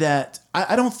think that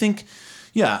I don't think,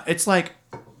 it's like,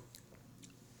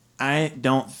 I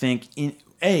don't think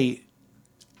I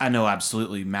know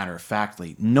absolutely matter of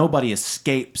factly, nobody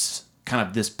escapes kind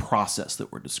of this process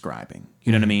that we're describing.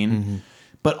 You know what I mean? Mm-hmm.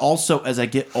 But also, as I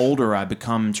get older, I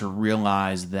become to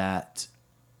realize that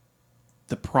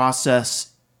the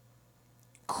process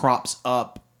crops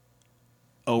up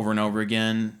over and over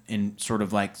again in sort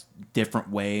of like different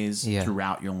ways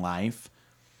throughout your life.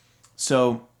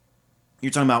 So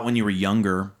you're talking about when you were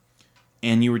younger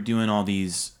and you were doing all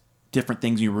these different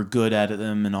things, you were good at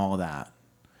them and all of that.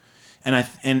 And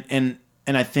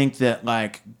I think that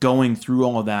like going through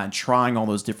all of that and trying all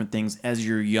those different things as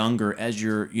you're younger, as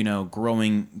you're,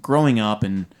 growing up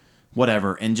and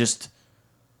whatever, and just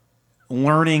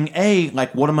learning,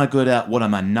 like, what am I good at? What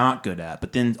am I not good at?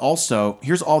 But then also,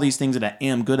 here's all these things that I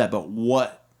am good at, but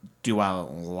what do I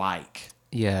like?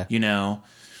 Yeah.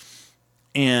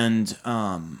 And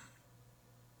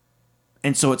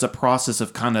so it's a process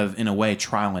of kind of, in a way,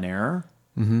 trial and error.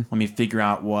 Mm-hmm. Let me figure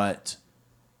out what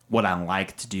I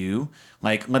like to do.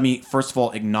 Like, let me, first of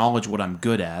all, acknowledge what I'm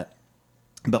good at,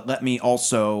 but let me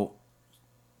also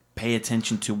pay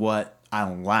attention to what I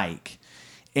like.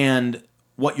 And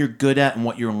what you're good at and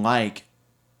what you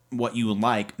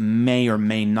like may or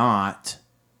may not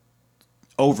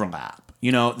overlap.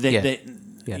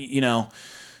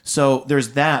 So there's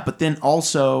that. But then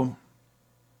also,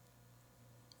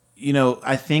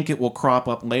 I think it will crop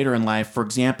up later in life. For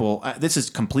example, this is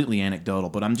completely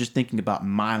anecdotal, but I'm just thinking about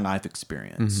my life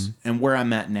experience and where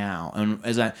I'm at now. And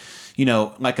as I,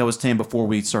 like I was saying before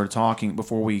we started talking,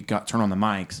 before we turned on the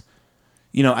mics,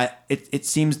 it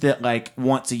seems that like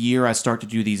once a year I start to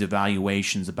do these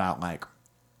evaluations about like,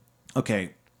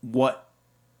 okay,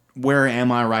 where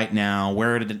am I right now?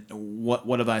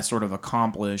 What have I sort of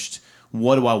accomplished?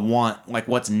 What do I want? Like,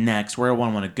 what's next? Where do I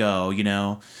want to go?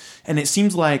 And it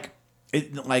seems like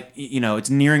it's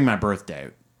nearing my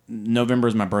birthday. November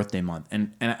is my birthday month,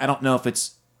 and I don't know if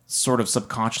it's sort of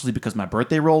subconsciously because my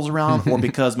birthday rolls around or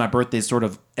because my birthday's sort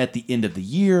of at the end of the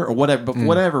year or whatever. But for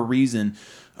whatever reason,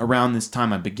 around this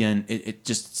time I begin, it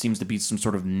just seems to be some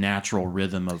sort of natural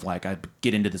rhythm of like I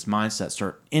get into this mindset,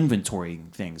 start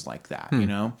inventorying things like that, you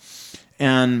know?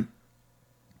 And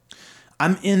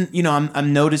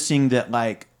I'm noticing that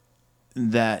like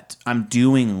that I'm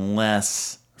doing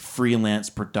less freelance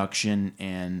production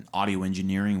and audio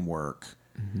engineering work.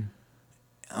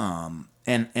 And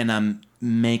I'm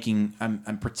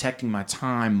protecting my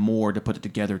time more to put it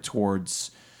together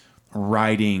towards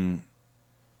writing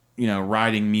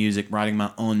music, writing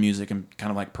my own music and kind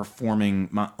of like performing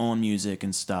my own music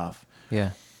and stuff.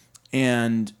 Yeah.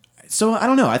 And so I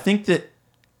don't know. I think that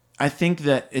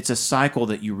it's a cycle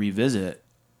that you revisit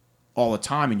all the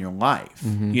time in your life,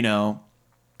 you know,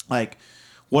 like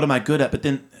what am I good at? But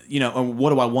then, you know, or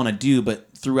what do I want to do? But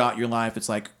throughout your life, it's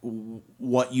like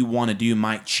what you want to do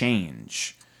might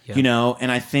change, you know? And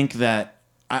I think that,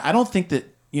 I don't think that,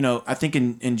 you know, I think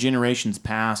in generations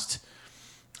past,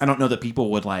 I don't know that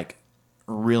people would like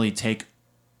really take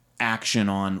action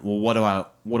on, well, what do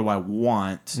I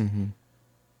want?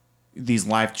 These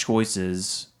life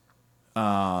choices,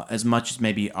 as much as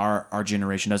maybe our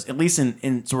generation does, at least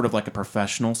in sort of like a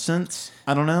professional sense.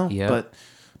 I don't know, but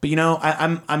you know,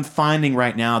 I'm finding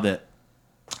right now that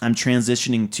I'm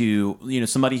transitioning to, you know,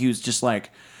 somebody who's just like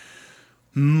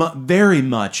very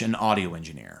much an audio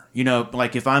engineer. You know,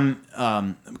 like if I'm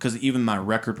because even my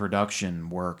record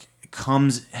production work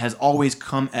has always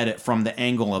come at it from the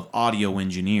angle of audio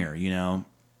engineer. You know.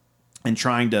 And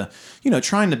trying to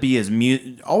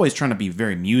be always trying to be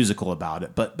very musical about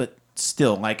it, but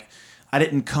still, like, I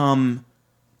didn't come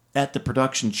at the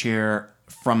production chair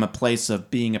from a place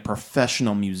of being a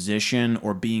professional musician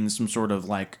or being some sort of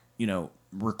like, you know,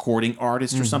 recording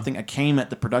artist or something. I came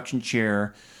at the production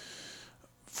chair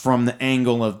from the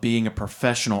angle of being a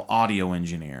professional audio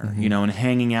engineer, you know, and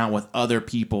hanging out with other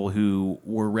people who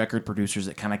were record producers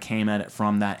that kind of came at it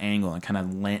from that angle and kind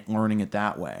of learning it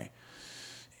that way.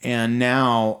 And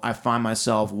now I find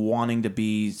myself wanting to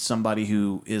be somebody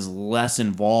who is less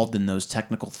involved in those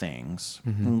technical things,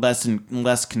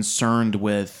 less concerned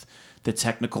with the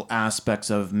technical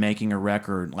aspects of making a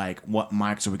record, like what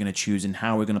mics are we going to choose and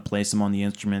how are we going to place them on the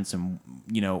instruments and,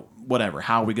 you know, whatever,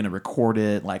 how are we going to record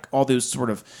it, like all those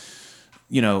sort of,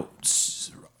 you know,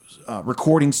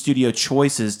 recording studio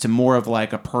choices, to more of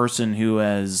like a person who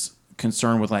has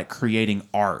concerned with like creating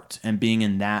art and being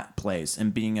in that place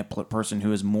and being a person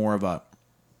who is more of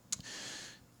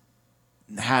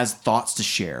has thoughts to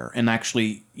share and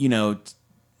actually, you know,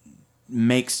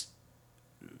 makes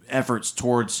efforts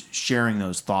towards sharing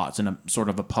those thoughts in a sort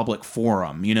of a public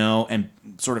forum, you know, and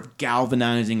sort of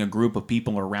galvanizing a group of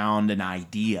people around an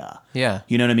idea. Yeah.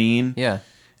 You know what I mean? Yeah.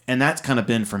 And that's kind of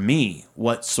been for me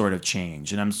what sort of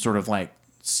changed. And I'm sort of like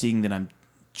seeing that I'm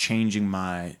changing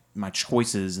my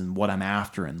choices and what I'm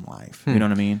after in life. You know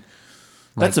what I mean?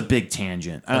 That's a big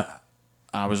tangent.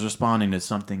 I was responding to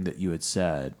something that you had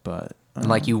said, but...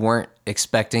 like you weren't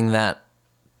expecting that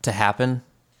to happen?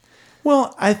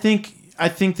 Well, I think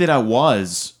that I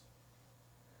was.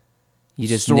 You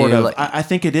just sort knew, of. like, I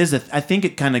think it is. I think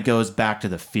it kind of goes back to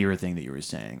the fear thing that you were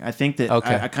saying. I think that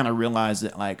I kind of realized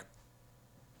that like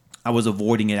I was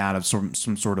avoiding it out of some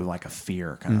sort of like a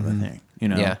fear kind of a thing. You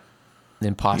know? Yeah. The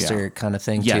imposter kind of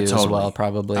thing too, totally. as well,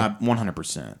 probably.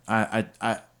 100%.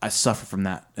 I suffer from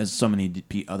that, as so many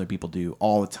other people do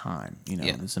all the time. You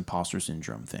know, this imposter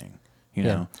syndrome thing. You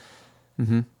know.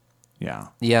 Yeah.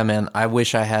 Yeah, man. I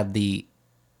wish I had the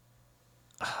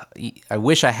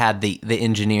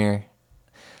engineer.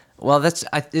 Well,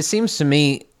 it seems to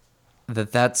me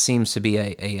that seems to be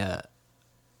a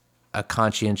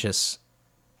conscientious,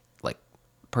 like,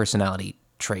 personality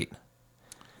trait.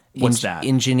 What's that?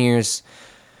 Engineers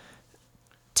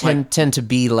tend to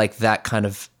be like that kind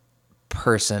of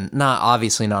person.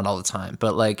 Obviously not all the time,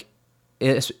 but like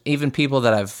even people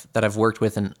that I've worked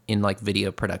with in like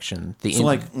video production.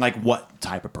 Like what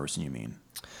type of person you mean?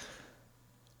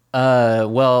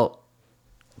 Well,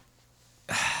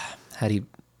 how do you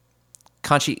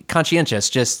conscientious?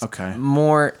 Just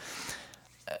more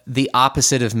the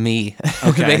opposite of me,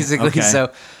 basically. Okay.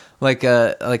 So like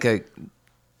a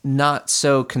not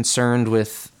so concerned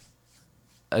with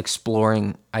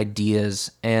exploring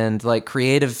ideas and like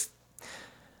creative,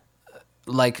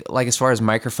 like as far as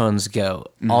microphones go,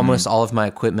 almost all of my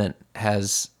equipment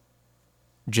has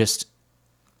just,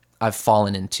 I've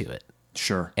fallen into it.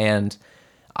 Sure. And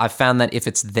I've found that if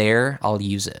it's there, I'll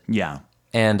use it. Yeah.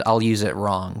 And I'll use it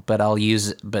wrong, but I'll use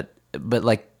it, but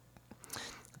like,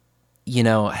 you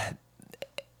know,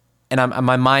 and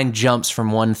my mind jumps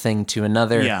from one thing to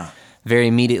another. Yeah. very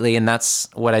immediately. And that's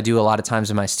what I do a lot of times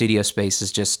in my studio space,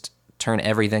 is just turn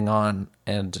everything on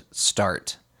and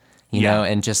start, you know,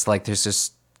 and just like there's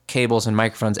just cables and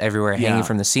microphones everywhere hanging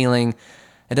from the ceiling.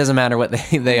 It doesn't matter what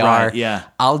they are. Yeah.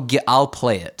 I'll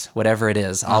play it, whatever it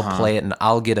is. I'll play it and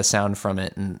I'll get a sound from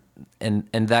it and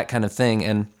that kind of thing.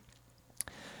 And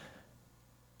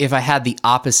if I had the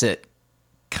opposite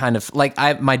kind of, like,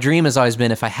 my dream has always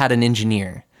been if I had an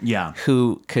engineer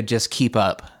who could just keep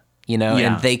up, you know,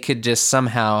 and they could just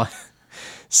somehow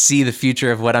see the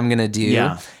future of what I'm going to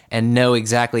do and know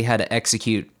exactly how to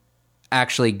execute,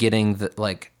 actually getting the,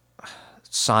 like,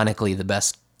 sonically the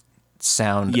best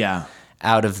sound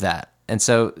out of that. And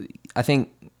so I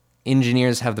think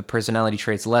engineers have the personality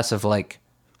traits less of like,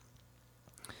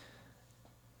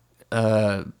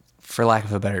 for lack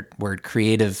of a better word,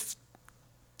 creative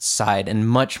side, and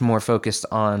much more focused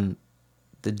on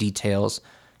the details,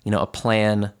 you know, a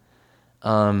plan,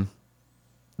 the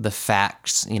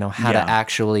facts, you know, how to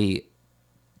actually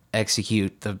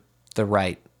execute the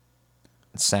right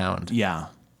sound. Yeah.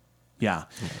 And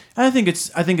I think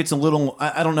it's a little,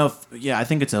 I don't know if, I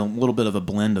think it's a little bit of a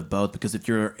blend of both, because if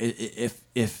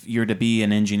you're to be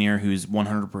an engineer who's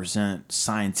 100%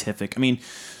 scientific, I mean,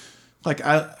 like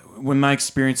when my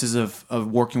experiences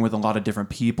of working with a lot of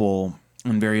different people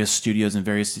in various studios and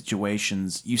various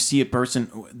situations, you see a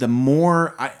person,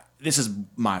 this is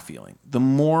my feeling, the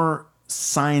more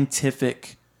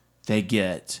scientific they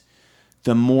get,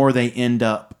 the more they end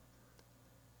up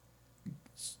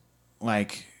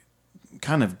like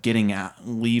kind of getting out,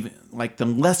 leaving, like the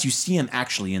less you see them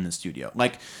actually in the studio.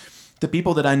 Like the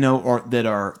people that I know that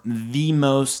are the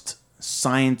most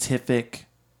scientific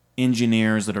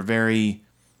engineers, that are very,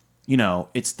 you know,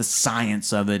 it's the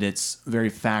science of it. It's very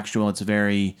factual. It's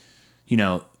very, you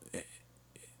know,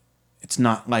 it's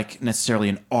not like necessarily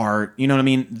an art. You know what I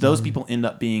mean? Those people end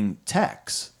up being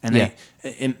techs, and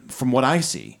from what I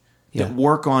see, that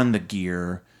work on the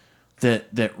gear,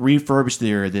 that refurbish the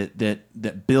gear,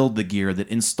 that build the gear, that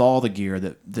install the gear,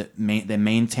 that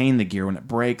maintain the gear when it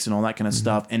breaks and all that kind of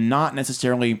stuff, and not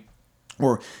necessarily,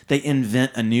 or they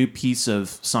invent a new piece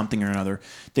of something or another.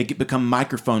 They become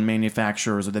microphone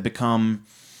manufacturers, or they become,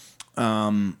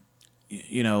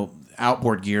 you know,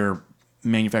 outboard gear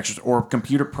manufacturers, or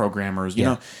computer programmers, you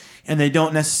know, and they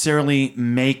don't necessarily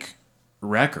make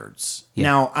records.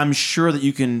 Now, I'm sure that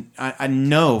you can, I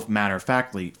know, matter of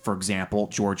factly, for example,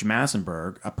 George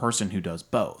Massenberg, a person who does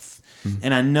both.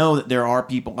 And I know that there are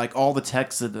people, like all the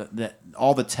techs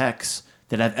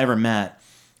that I've ever met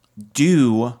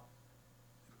do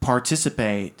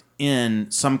participate in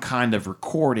some kind of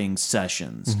recording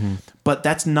sessions, but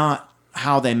that's not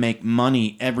how they make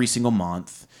money every single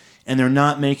month, and they're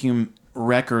not making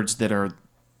records that are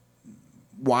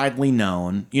widely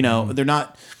known. You know, they're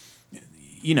not,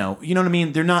 you know what I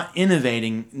mean? They're not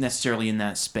innovating necessarily in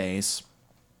that space.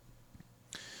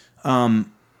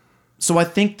 So I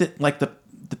think that like the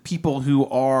people who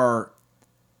are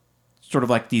sort of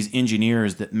like these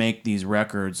engineers that make these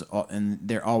records, and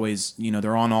they're always, you know,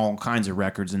 they're on all kinds of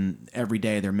records, and every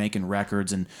day they're making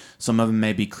records, and some of them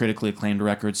may be critically acclaimed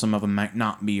records, some of them might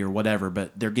not be, or whatever,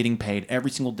 but they're getting paid every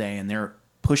single day, and they're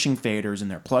pushing faders, and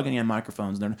they're plugging in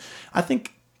microphones. I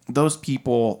think those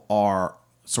people are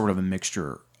sort of a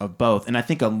mixture of both. And I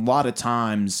think a lot of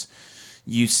times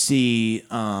you see,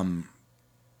 I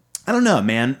don't know,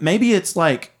 man, maybe it's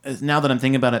like, now that I'm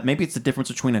thinking about it, maybe it's the difference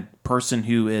between a person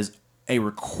who is a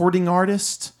recording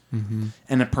artist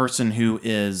and a person who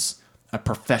is a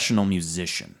professional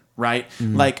musician, right?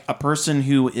 Like a person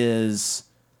who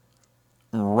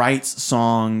writes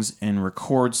songs and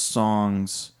records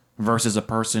songs versus a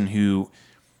person who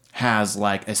has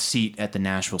like a seat at the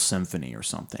Nashville Symphony or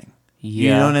something.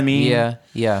 You know what I mean?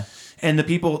 Yeah. And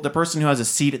the person who has a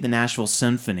seat at the Nashville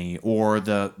Symphony, or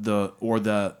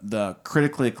the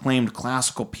critically acclaimed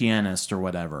classical pianist or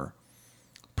whatever,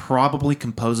 probably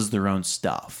composes their own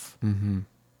stuff.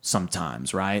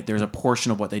 Sometimes, right? There's a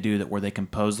portion of what they do where they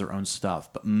compose their own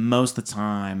stuff, but most of the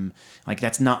time, like,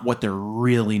 that's not what they're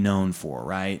really known for,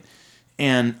 right?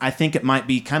 And I think it might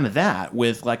be kind of that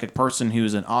with like a person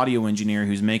who's an audio engineer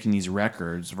who's making these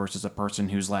records versus a person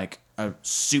who's like a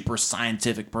super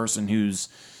scientific person who's,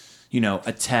 you know,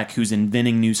 a tech who's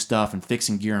inventing new stuff and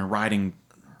fixing gear and writing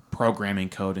programming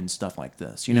code and stuff like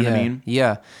this. You know what I mean?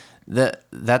 Yeah.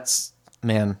 That's,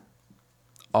 man,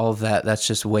 all of that's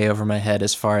just way over my head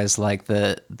as far as like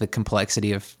the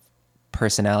complexity of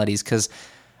personalities. 'Cause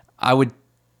I would,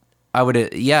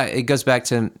 it goes back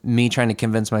to me trying to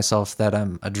convince myself that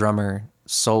I'm a drummer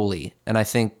solely. And I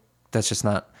think that's just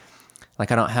not,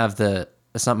 like, I don't have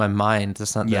it's not my mind.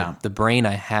 That's not the brain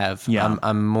I have. Yeah.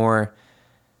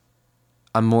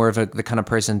 I'm more of the kind of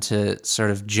person to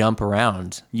sort of jump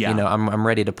around. Yeah. I'm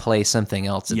ready to play something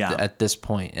else at this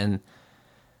point.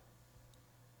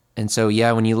 And so,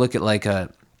 yeah, when you look at like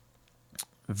a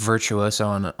virtuoso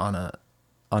on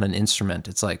an instrument,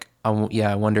 it's like,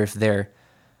 I wonder if they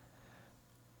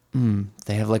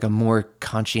have like a more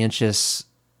conscientious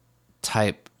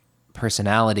type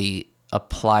personality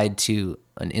applied to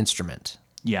an instrument.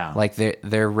 Yeah. Like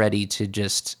they're ready to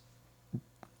just,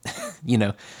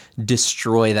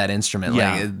 destroy that instrument.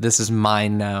 Yeah. Like, this is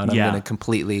mine now, and I'm going to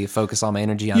completely focus all my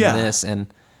energy on this.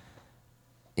 And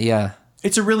yeah.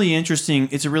 It's a really interesting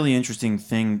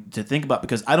thing to think about,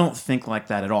 because I don't think like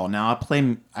that at all. Now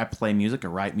I play music, I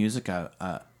write music. Part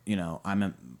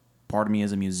of me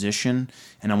is a musician,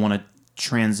 and I want to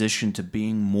transition to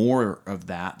being more of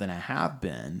that than I have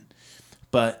been.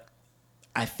 But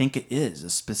I think it is a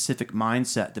specific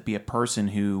mindset to be a person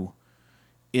who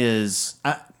is,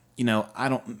 I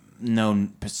don't know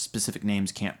specific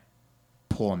names, can't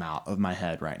pull them out of my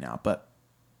head right now, but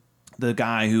the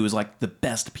guy who is like the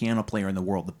best piano player in the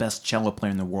world, the best cello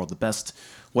player in the world, the best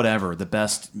whatever, the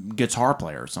best guitar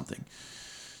player or something.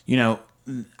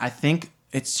 I think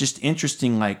it's just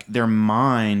interesting, like their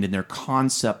mind and their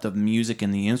concept of music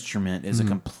and the instrument is a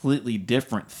completely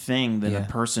different thing than a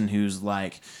person who's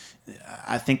like,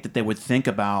 I think that they would think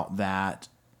about that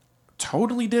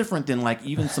totally different than like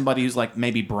even somebody who's like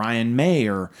maybe Brian May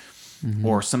or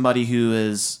somebody who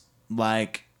is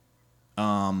like,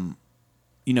 maybe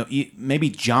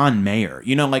John Mayer,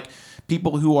 like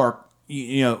people who are,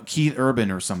 Keith Urban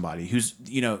or somebody who's,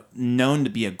 known to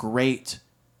be a great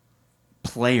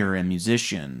player and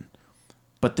musician,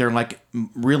 but they're like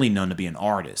really known to be an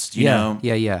artist, you know?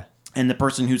 Yeah. And the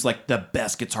person who's like the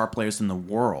best guitar players in the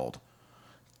world,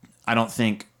 I don't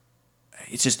think,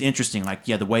 it's just interesting. Like,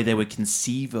 the way they would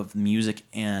conceive of music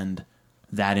and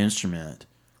that instrument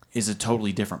is a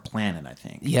totally different planet, I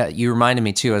think. Yeah, you reminded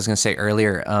me too, I was going to say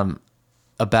earlier,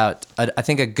 about, I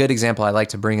think a good example I like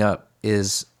to bring up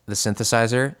is the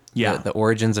synthesizer, the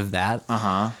origins of that.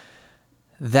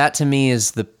 That to me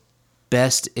is the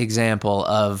best example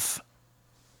of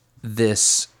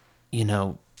this,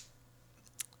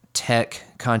 tech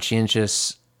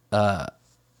conscientious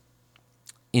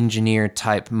engineer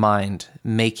type mind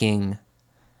making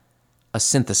a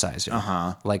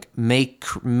synthesizer, like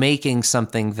making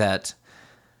something that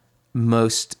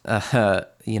most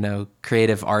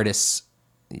creative artists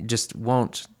just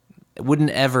wouldn't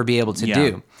ever be able to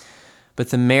do. But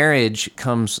the marriage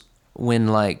comes when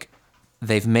like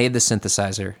they've made the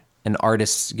synthesizer and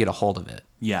artists get a hold of it.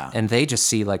 Yeah. And they just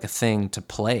see like a thing to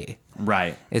play.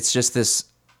 Right. It's just this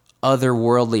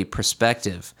otherworldly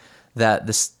perspective that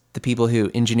the people who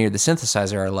engineered the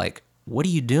synthesizer are like, what are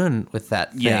you doing with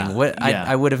that thing?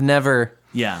 I would have never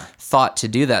thought to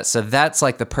do that. So that's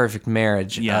like the perfect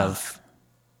marriage of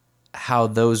how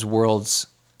those worlds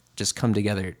just come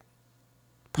together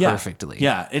perfectly.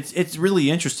 Yeah. It's really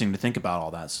interesting to think about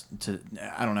all that.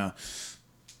 I don't know.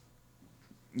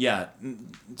 Yeah,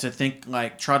 to think,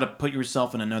 like, try to put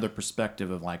yourself in another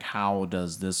perspective of, like, how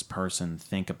does this person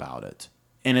think about it?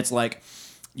 And it's like,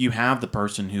 you have the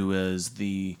person who is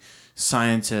the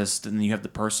scientist, and you have the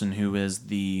person who is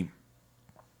the,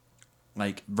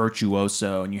 like,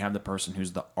 virtuoso, and you have the person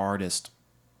who's the artist.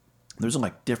 Those are,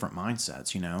 like, different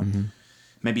mindsets,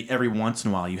 Maybe every once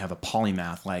in a while you have a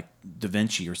polymath, like Da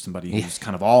Vinci or somebody who's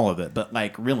kind of all of it, but,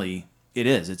 like, really...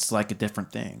 It's like a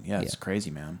different thing. Yeah, it's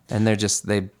crazy, man. And they're just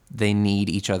they need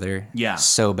each other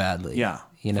so badly. Yeah,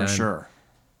 for sure.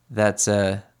 That's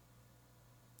I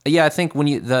think when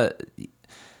you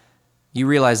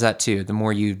realize that too, the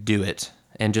more you do it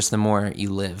and just the more you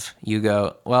live, you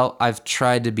go, well, I've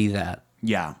tried to be that.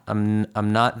 Yeah. I'm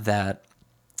not that.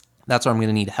 That's where I'm going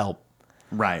to need help.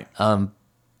 Right.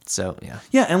 So, yeah.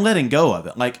 Yeah, and letting go of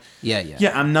it. Like, yeah,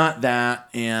 I'm not that,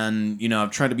 and,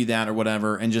 I've tried to be that or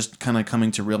whatever, and just kind of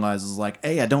coming to realize is like,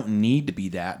 A, I don't need to be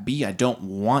that. B, I don't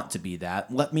want to be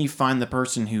that. Let me find the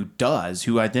person who does,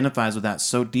 who identifies with that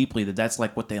so deeply that that's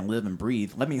like what they live and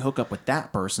breathe. Let me hook up with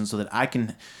that person so that I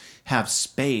can have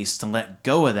space to let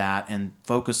go of that and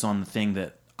focus on the thing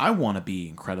that I want to be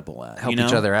incredible at. Help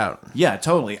each other out. Yeah,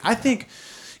 totally. I think...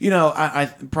 I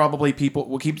probably people,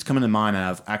 what keeps coming to mind, and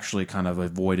I've actually kind of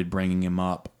avoided bringing him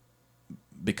up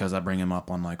because I bring him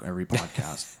up on like every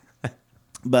podcast.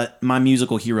 But my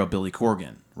musical hero, Billy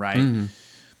Corgan, right?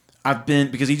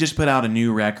 Mm-hmm. Because he just put out a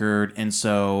new record, and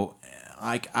so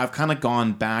I've kind of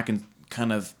gone back and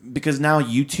because now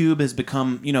YouTube has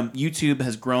become, YouTube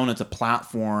has grown as a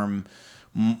platform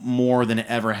more than it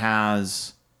ever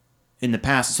has in the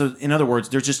past. So in other words,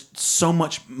 there's just so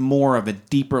much more of a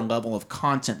deeper level of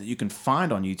content that you can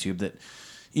find on YouTube that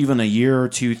even a year or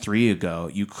 2, 3 ago,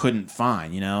 you couldn't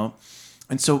find,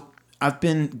 And so I've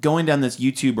been going down this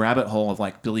YouTube rabbit hole of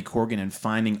like Billy Corgan and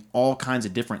finding all kinds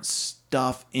of different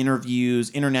stuff,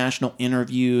 interviews, international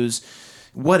interviews,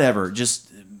 whatever,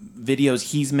 just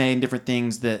videos he's made, different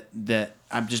things that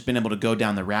I've just been able to go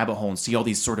down the rabbit hole and see all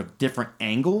these sort of different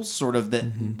angles, sort of that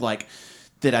like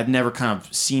that I've never kind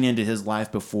of seen into his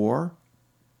life before.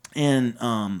 And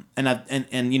I've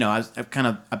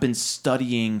been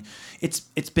studying.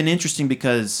 It's been interesting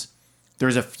because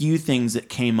there's a few things that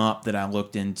came up that I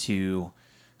looked into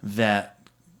that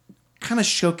kind of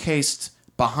showcased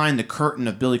behind the curtain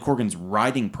of Billy Corgan's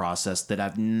writing process that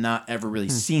I've not ever really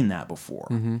seen that before.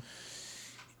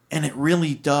 And it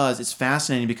really does. It's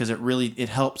fascinating because it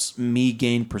helps me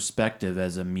gain perspective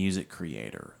as a music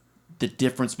creator. The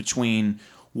difference between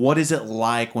what is it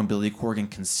like when Billy Corgan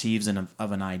conceives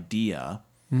of an idea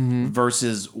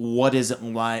versus what is it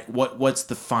like, what's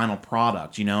the final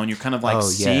product, and you're kind of like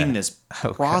seeing this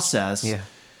process. Yeah.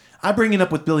 I bring it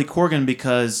up with Billy Corgan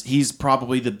because he's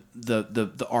probably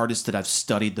the artist that I've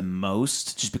studied the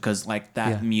most, just because like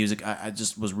that music, I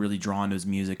just was really drawn to his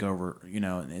music over,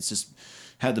 and it's just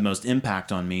had the most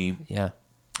impact on me. Yeah.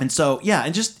 And so,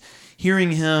 and just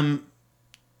hearing him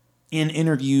in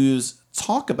interviews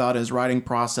talk about his writing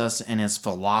process and his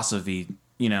philosophy,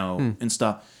 and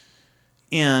stuff.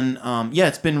 And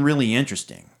it's been really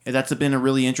interesting. That's been a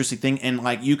really interesting thing. And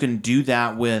like you can do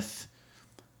that with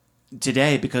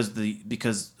today because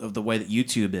of the way that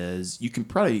YouTube is. You can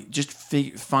probably just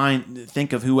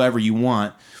think of whoever you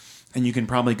want, and you can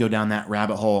probably go down that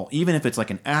rabbit hole, even if it's like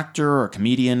an actor or a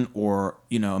comedian or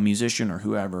a musician or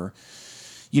whoever.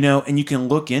 And you can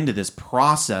look into this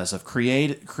process of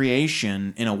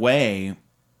creation in a way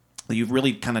that you've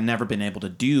really kind of never been able to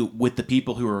do with the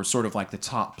people who are sort of like the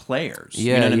top players.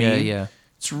 Yeah, you know what I mean? Yeah.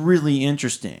 It's really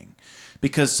interesting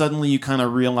because suddenly you kind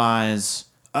of realize,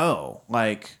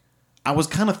 like I was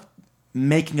kind of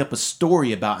making up a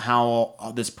story about how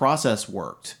this process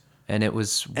worked. And it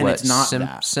was and it's not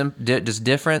just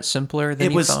different, simpler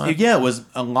than you thought? Yeah, it was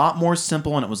a lot more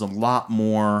simple, and it was a lot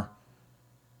more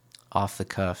off the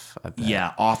cuff, I bet.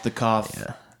 Yeah, off the cuff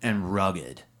and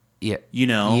rugged. Yeah.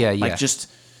 Like just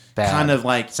bad. Kind of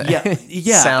like Sounds I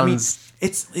mean,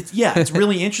 it's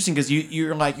really interesting because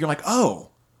you're like, oh,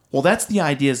 well, that's the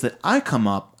ideas that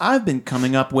I've been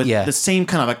coming up with the same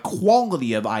kind of a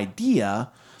quality of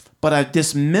idea, but I've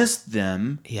dismissed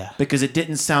them because it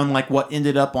didn't sound like what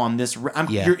ended up on this.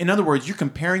 In other words, you're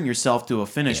comparing yourself to a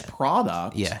finished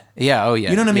product. Yeah. Oh, yeah.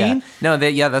 You know what I mean? No,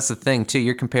 that's the thing, too.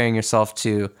 You're comparing yourself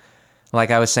to, like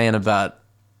I was saying about,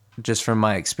 just from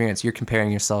my experience, you're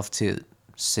comparing yourself to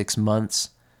 6 months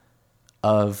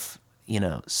of,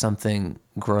 something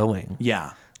growing.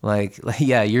 Yeah. You're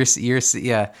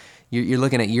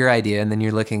looking at your idea, and then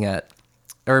you're looking at,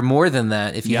 or more than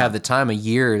that, if you have the time, a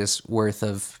year's worth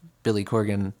of Billy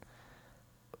Corgan,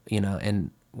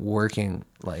 and working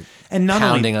and not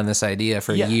pounding on this idea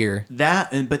for a year.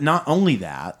 But not only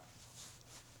that,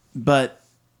 but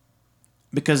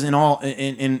because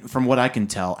from what I can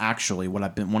tell, actually, one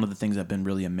of the things I've been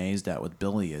really amazed at with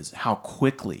Billy is how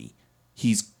quickly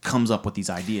he comes up with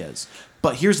these ideas.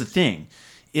 But here's the thing,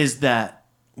 is that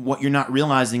what you're not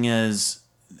realizing is,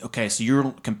 okay, so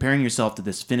you're comparing yourself to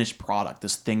this finished product,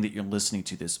 this thing that you're listening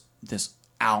to, this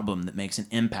album that makes an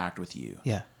impact with you.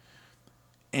 Yeah.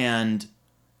 And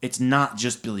it's not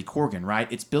just Billy Corgan,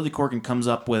 right? It's Billy Corgan comes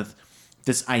up with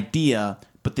this idea,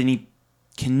 but then he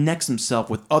connects himself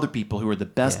with other people who are the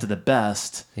best of the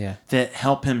best that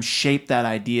help him shape that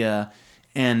idea,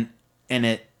 and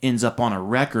it ends up on a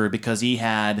record because he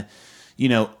had,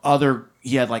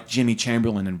 like Jimmy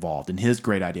Chamberlain involved in his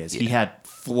great ideas. He had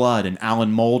Flood and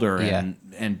Alan Moulder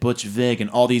and Butch Vig and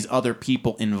all these other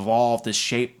people involved to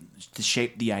shape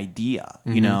the idea,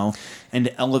 and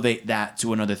to elevate that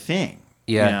to another thing.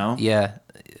 Yeah.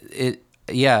 It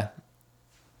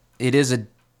is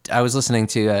I was listening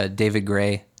to David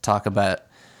Gray talk about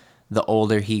the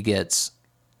older he gets,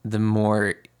 the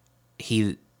more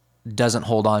he doesn't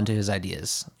hold on to his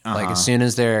ideas. Like as soon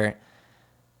as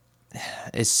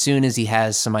he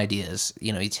has some ideas,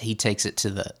 he takes it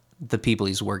to the people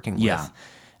he's working with.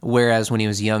 Whereas when he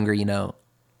was younger,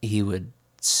 he would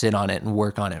sit on it and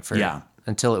work on it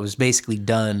until it was basically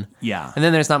done. Yeah. And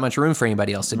then there's not much room for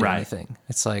anybody else to do anything.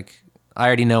 It's like, I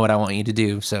already know what I want you to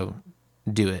do, so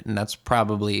do it. And that's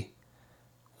probably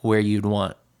where you'd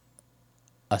want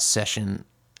a session,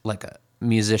 like a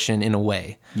musician in a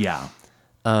way. Yeah.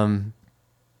 That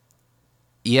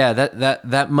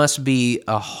must be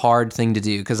a hard thing to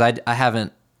do, because I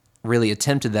haven't really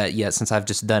attempted that yet since I've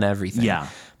just done everything. Yeah.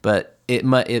 but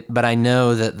but I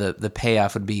know that the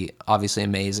payoff would be obviously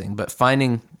amazing. But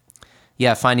finding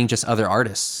just other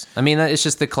artists. I mean, it's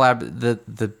just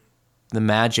the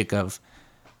magic of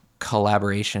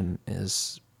collaboration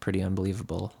is pretty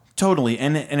unbelievable. Totally,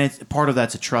 and it's part of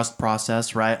that's a trust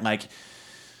process, right? Like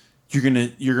you're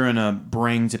gonna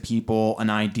bring to people an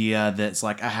idea that's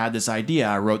like, I had this idea,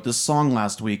 I wrote this song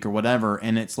last week or whatever,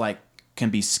 and it's like can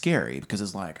be scary because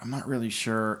it's like, I'm not really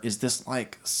sure. Is this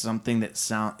like something that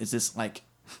is this like?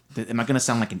 Am I gonna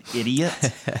sound like an idiot?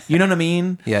 You know what I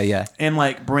mean? Yeah. And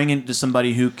like bring it to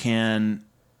somebody that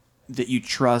you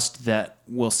trust that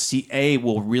will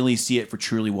really see it for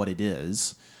truly what it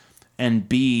is, and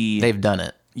B, they've done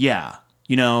it. Yeah,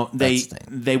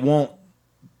 they won't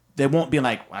be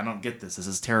like, I don't get this. This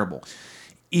is terrible.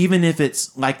 Even if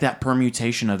it's like that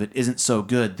permutation of it isn't so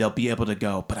good, they'll be able to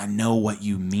go, but I know what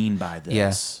you mean by this.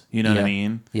 Yeah. You know what I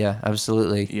mean? Yeah,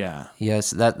 absolutely. Yeah. Yes,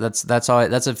 that's all.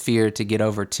 That's a fear to get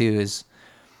over too. Is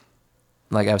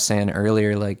like I was saying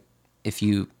earlier, like if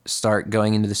you start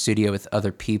going into the studio with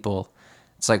other people,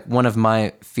 it's like one of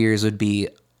my fears would be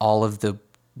all of the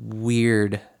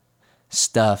weird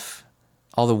stuff.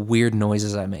 All the weird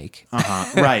noises I make.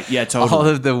 Right. Yeah, totally. All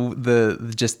of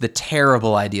the just the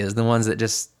terrible ideas, the ones that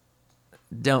just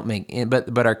don't make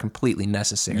but are completely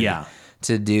necessary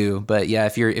to do. But yeah,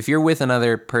 if you're with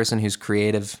another person who's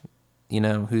creative,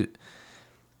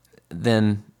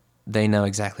 then they know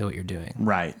exactly what you're doing.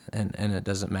 Right. And it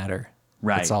doesn't matter.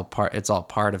 Right. It's all part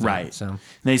of right. it. So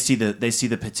they see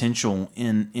the potential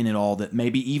in it all that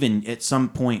maybe even at some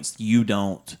points you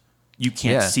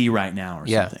can't see right now or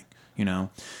something.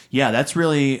 That's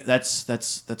really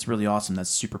awesome. That's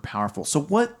super powerful. So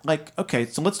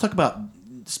so let's talk about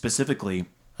specifically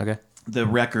the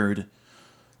record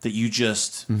that you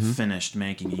just finished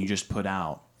making and you just put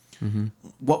out. Mm-hmm.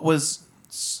 What was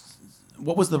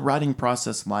the writing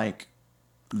process like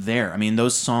there? I mean,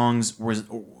 those songs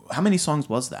how many songs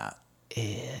was that?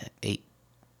 8.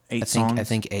 8 songs? I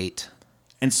think 8.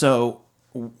 And so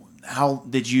how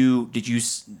did you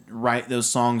write those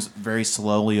songs very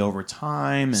slowly over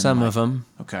time? And some of them.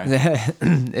 Okay.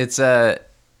 It's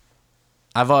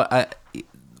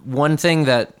one thing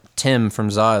that Tim from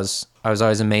Zaz, I was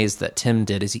always amazed that Tim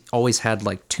did is he always had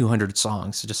like 200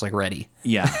 songs just like ready.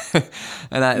 Yeah.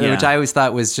 Which I always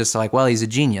thought was just like, well, he's a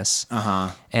genius.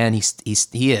 And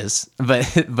he is,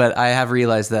 but I have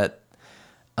realized that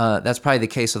that's probably the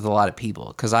case with a lot of people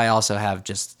because I also have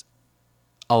just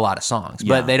a lot of songs,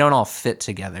 but they don't all fit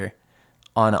together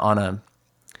on a,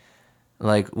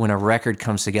 like when a record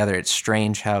comes together, it's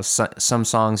strange how some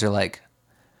songs are like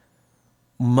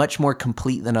much more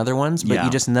complete than other ones, but you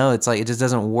just know it's like, it just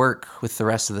doesn't work with the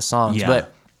rest of the songs. Yeah.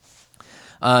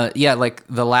 But like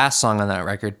the last song on that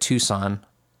record, Tucson,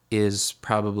 is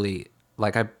probably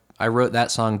like, I wrote that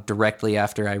song directly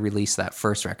after I released that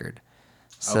first record.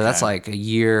 So that's like a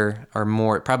year or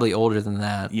more, probably older than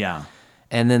that. Yeah.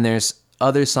 And then there's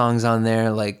other songs on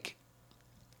there, like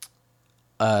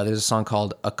there's a song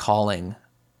called A Calling,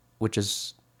 which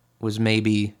was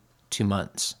maybe 2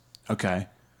 months. Okay.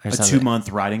 A 2-month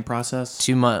writing process?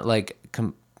 2 month, like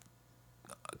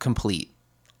complete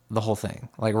the whole thing,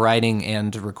 like writing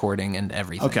and recording and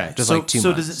everything. Okay. Just like 2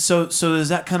 months. Does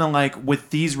that kind of like with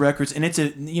these records, and it's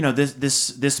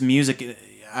this music,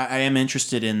 I am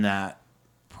interested in that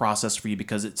process for you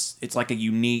because it's like a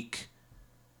unique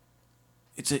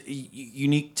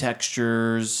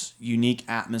textures, unique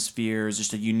atmospheres,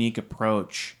 just a unique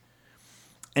approach.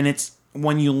 And it's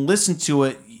when you listen to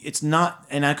it, it's not,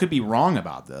 and I could be wrong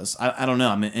about this. I don't know.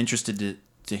 I'm interested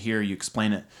to hear you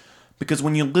explain it. Because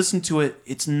when you listen to it,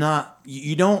 it's not,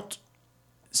 you don't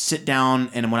sit down,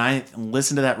 and when I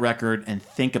listen to that record and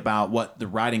think about what the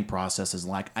writing process is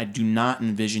like, I do not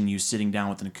envision you sitting down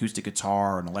with an acoustic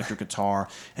guitar or an electric guitar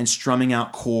and strumming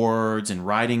out chords and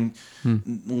writing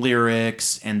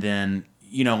lyrics, and then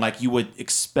like you would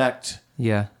expect.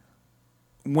 Yeah.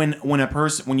 When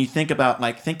you think about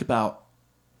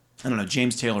I don't know,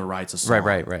 James Taylor writes a song.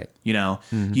 Right.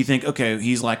 You think, okay,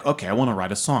 he's like, okay, I want to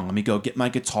write a song. Let me go get my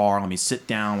guitar. Let me sit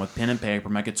down with pen and paper,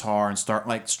 my guitar, and start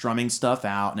like strumming stuff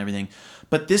out and everything.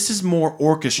 But this is more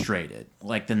orchestrated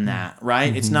like than that, right?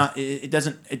 Mm-hmm. It's not, it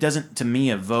doesn't to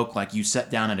me evoke like you sat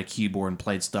down at a keyboard and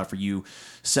played stuff, or you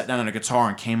sat down at a guitar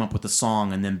and came up with a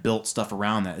song and then built stuff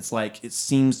around that. It's like, it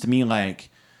seems to me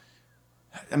like,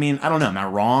 I mean, I don't know. Am I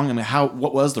wrong? I mean,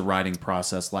 what was the writing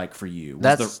process like for you?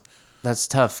 That's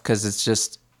tough because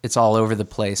it's all over the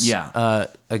place. Yeah.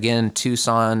 Again,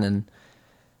 Tucson and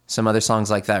some other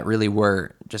songs like that really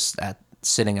were just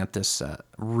sitting at this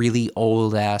really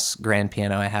old ass grand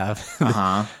piano I have.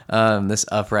 This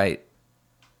upright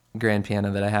grand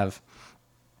piano that I have,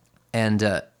 and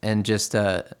just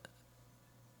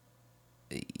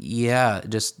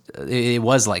it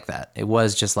was like that. It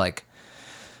was just like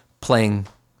playing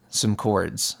some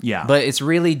chords. Yeah. But it's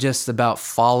really just about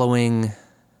following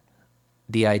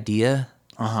the idea.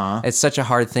 Uh-huh. It's such a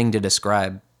hard thing to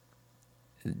describe.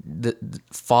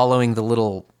 Following the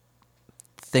little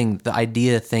thing, the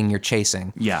idea thing you're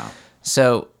chasing. Yeah.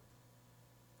 So,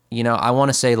 I want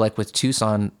to say like with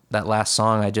Tucson, that last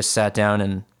song, I just sat down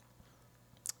and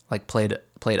like played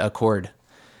a chord.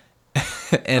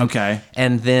 Okay.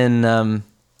 And then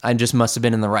I just must have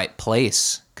been in the right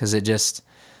place because it just,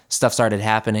 stuff started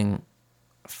happening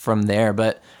from there.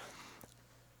 But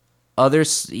other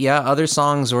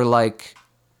songs were like,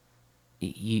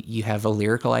 you have a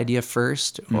lyrical idea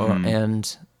first,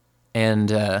 and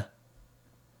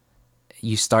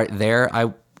you start there.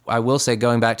 I will say,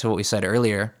 going back to what we said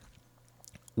earlier,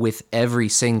 with every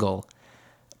single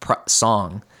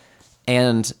song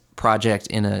and project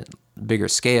in a bigger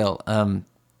scale,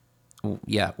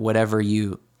 whatever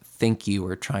you think you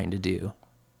were trying to do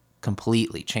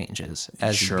completely changes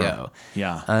as you go.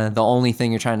 Yeah. The only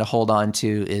thing you're trying to hold on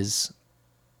to is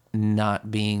not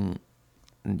being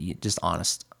just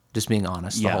honest, just being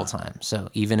honest the whole time. So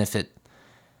even if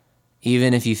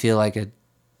you feel like a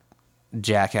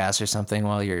jackass or something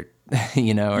while you're,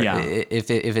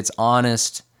 if it's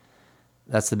honest,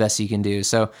 that's the best you can do.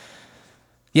 So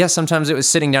yeah, sometimes it was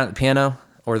sitting down at the piano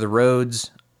or the Rhodes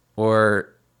or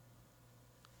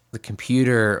the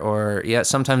computer, or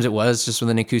sometimes it was just with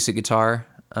an acoustic guitar.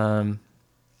 And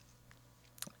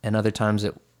other times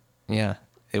it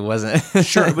wasn't.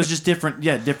 Sure. It was just different.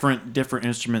 Yeah. Different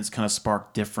instruments kind of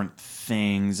spark different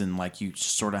things. And like you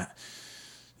just sort of,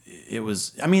 it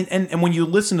was, I mean, and when you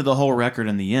listen to the whole record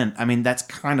in the end, I mean, that's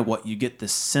kind of what you get the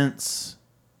sense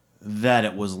that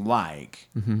it was like,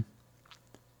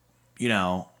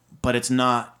 but it's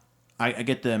not, I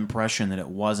get the impression that it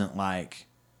wasn't like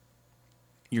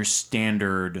your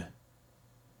standard,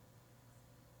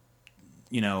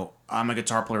 I'm a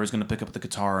guitar player who's going to pick up the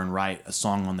guitar and write a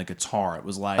song on the guitar. It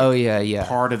was like,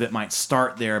 part of it might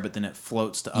start there, but then it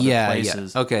floats to other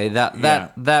places. Yeah. Okay,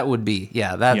 that would be,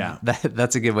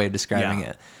 that's a good way of describing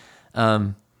it.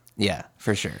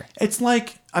 For sure. It's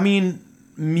like, I mean,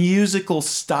 musical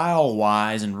style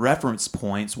wise and reference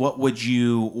points, what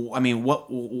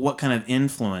kind of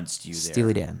influenced you there?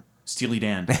 Steely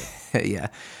Dan. Yeah.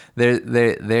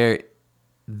 They're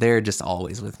just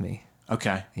always with me.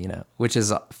 Okay. Which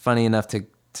is funny enough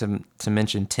to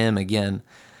mention Tim again.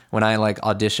 When I like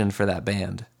auditioned for that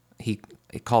band, he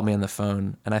called me on the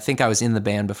phone, and I think I was in the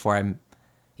band before I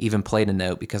even played a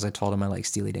note because I told him I like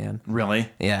Steely Dan. Really?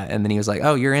 Yeah, and then he was like,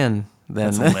 "Oh, you're in."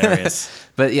 Then that's hilarious.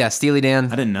 But yeah, Steely Dan.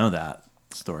 I didn't know that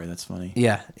story. That's funny.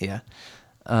 Yeah.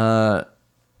 The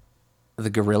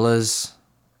Gorillaz,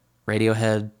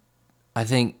 Radiohead. I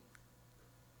think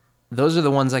those are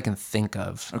the ones I can think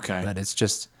of. Okay. That it's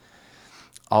just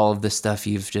all of the stuff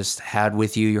you've just had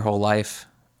with you your whole life.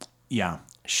 Yeah.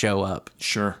 Show up.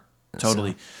 Sure.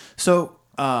 Totally. So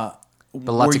but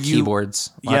lots of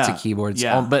keyboards. Lots of keyboards.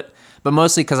 Yeah. But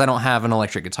mostly because I don't have an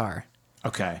electric guitar.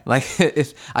 Okay. Like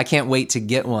if I can't wait to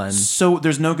get one. So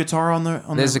there's no guitar on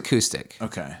there's acoustic.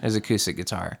 Okay. There's acoustic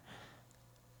guitar.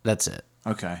 That's it.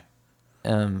 Okay.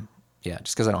 Yeah,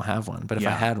 just because I don't have one. But if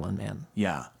I had one, man,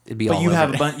 it'd be. But you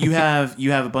have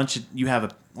you have a bunch of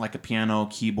like a piano,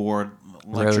 keyboard,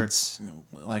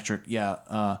 electric.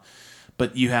 Yeah.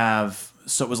 But you have,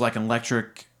 so it was like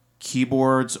electric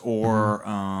keyboards or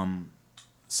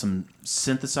some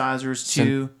synthesizers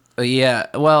too. No, I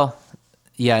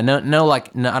don't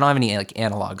have any like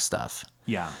analog stuff.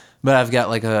 Yeah. But I've got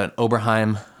like an old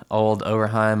Oberheim.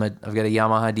 I've got a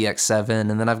Yamaha DX7,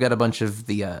 and then I've got a bunch of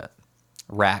the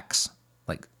racks,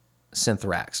 like synth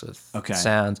racks with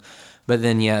sounds. But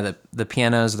then the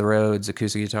pianos, the Rhodes,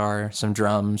 acoustic guitar, some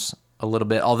drums, a little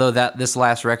bit. Although this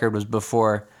last record was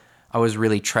before I was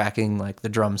really tracking like the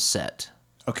drum set.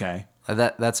 Okay.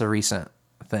 That's a recent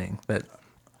thing, but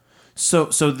so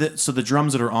the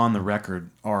drums that are on the record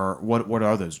are what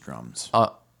are those drums?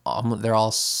 They're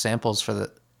all samples for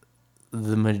the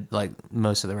like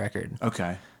most of the record.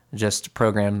 Okay. Just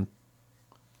programmed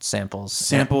samples.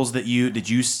 Samples that you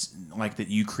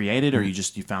created, or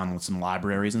you found some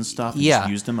libraries and stuff and just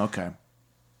used them. Okay.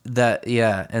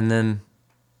 And then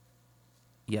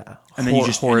you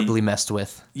just horribly messed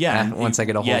with. Yeah. Once I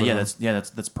get a hold of them.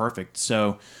 That's perfect.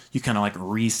 So you kind of like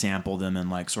resample them and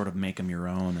like sort of make them your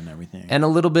own and everything. And a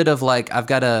little bit of like I've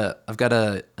got an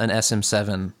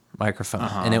SM7 microphone,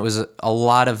 and it was a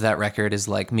lot of that record is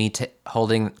like me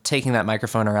taking that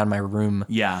microphone around my room,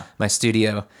 my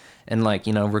studio, and like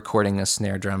recording a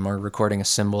snare drum or recording a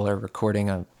cymbal or recording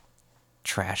a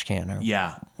trash can or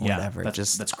whatever.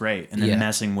 That's great. And then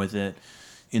messing with it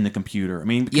in the computer. I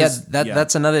mean,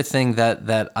 that's another thing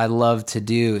that I love to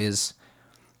do is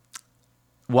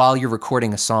while you're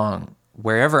recording a song,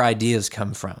 wherever ideas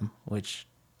come from, which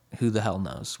who the hell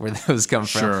knows where those come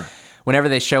from. Sure. Whenever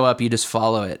they show up, you just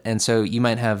follow it. And so you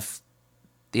might have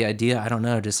the idea, I don't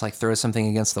know, just like throw something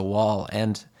against the wall.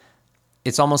 And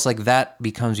it's almost like that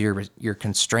becomes your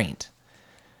constraint.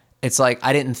 It's like,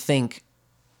 I didn't think,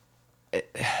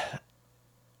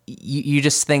 you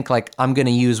just think like, I'm going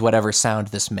to use whatever sound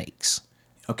this makes.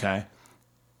 Okay.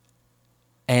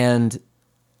 And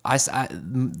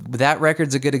that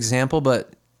record's a good example,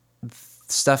 but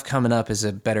stuff coming up is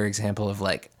a better example of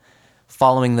like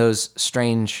following those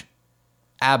strange,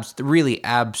 really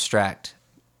abstract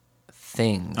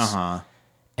things.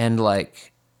 And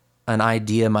like an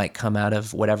idea might come out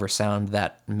of whatever sound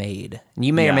that made. And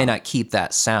you may or may not keep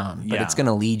that sound, but it's going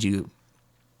to lead you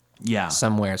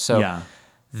somewhere. So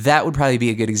that would probably be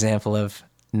a good example of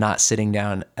not sitting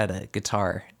down at a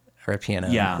guitar or a piano.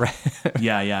 Yeah.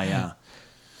 Yeah.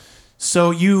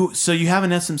 So you have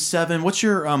an SM7.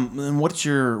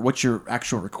 What's your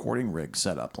actual recording rig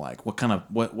setup like?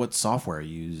 What software are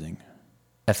you using?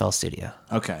 FL Studio.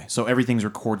 Okay, so everything's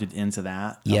recorded into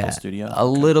that FL Studio. A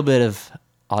little bit of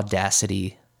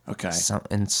Audacity. Okay.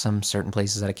 In some certain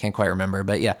places that I can't quite remember,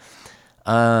 but yeah.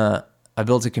 I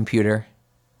built a computer.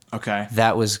 Okay.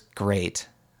 That was great.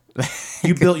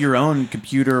 You built your own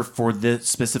computer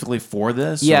specifically for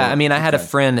this? Yeah, I mean, I had a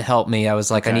friend help me. I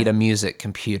was like, Okay. I need a music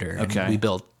computer. Okay. And we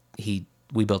built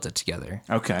it together.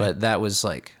 Okay. But that was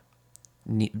like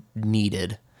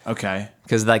needed. Okay.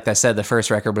 Because like I said, the first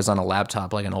record was on a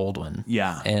laptop, like an old one.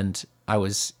 Yeah. And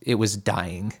it was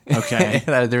dying. Okay.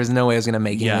 There was no way I was going to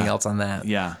make anything else on that.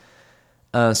 Yeah.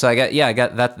 So I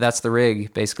got that. That's the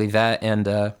rig, basically that and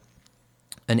an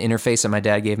interface that my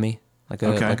dad gave me, like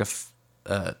a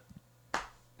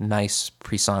nice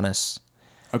PreSonus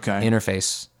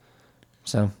interface.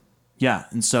 So yeah,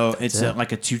 and so it's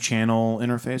like a 2-channel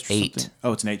interface or 8. something?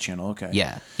 Oh, it's an 8-channel, okay.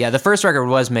 Yeah. The first record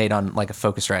was made on like a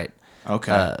Focusrite.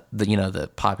 Okay. The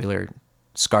popular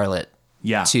Scarlett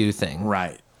 2 thing.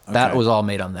 Right. Okay. That was all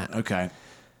made on that. Okay.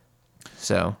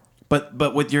 So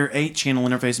But with your 8-channel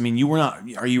interface, I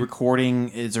mean, are you recording,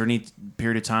 is there any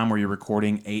period of time where you're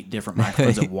recording 8 different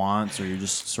microphones at once, or you're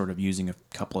just sort of using a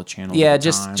couple of channels at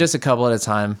a time? just a couple at a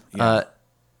time. Yeah.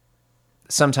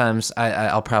 Sometimes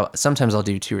sometimes I'll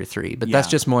do 2 or 3, but that's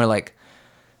just more like,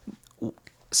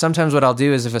 sometimes what I'll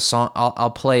do is if a song, I'll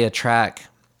play a track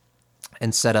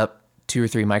and set up 2 or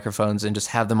 3 microphones and just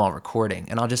have them all recording,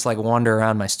 and I'll just like wander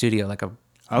around my studio like a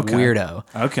weirdo.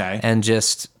 Okay. And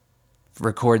just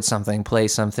record something, play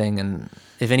something, and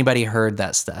if anybody heard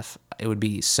that stuff, it would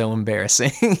be so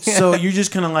embarrassing. So you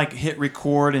just kind of like hit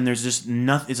record, and there's just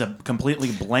nothing. It's a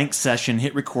completely blank session.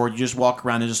 Hit record. You just walk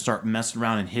around and just start messing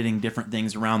around and hitting different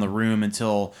things around the room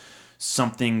until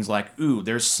something's like, ooh,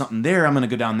 there's something there. I'm going to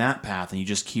go down that path, and you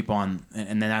just keep on,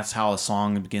 and then that's how a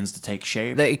song begins to take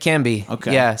shape. It can be.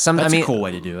 Okay. Yeah. That's a cool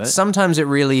way to do it. Sometimes it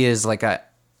really is like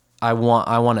I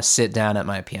want to sit down at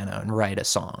my piano and write a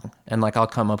song, and like I'll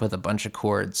come up with a bunch of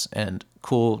chords and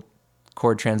cool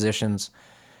chord transitions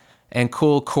and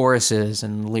cool choruses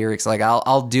and lyrics. Like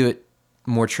I'll do it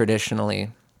more traditionally,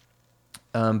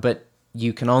 but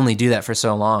you can only do that for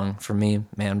so long for me,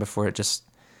 man. Before you're just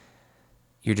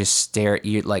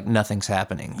like nothing's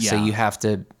happening. Yeah. So you have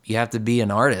to be an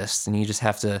artist, and you just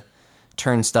have to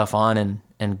turn stuff on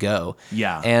and go.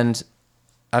 Yeah. And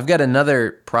I've got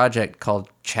another project called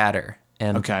Chatter,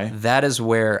 and that is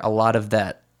where a lot of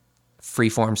that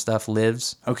freeform stuff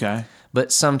lives. Okay.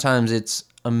 But sometimes it's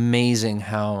amazing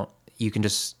how you can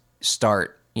just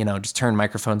start, just turn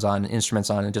microphones on, instruments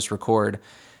on, and just record,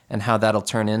 and how that'll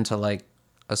turn into like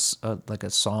a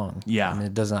song. Yeah. I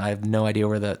mean, I have no idea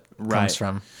where that comes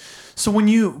from. So when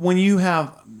you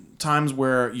have times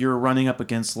where you're running up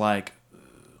against like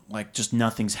just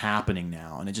nothing's happening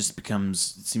now, and it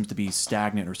seems to be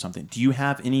stagnant or something, do you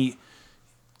have any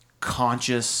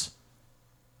conscious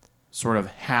sort of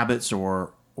habits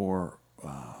or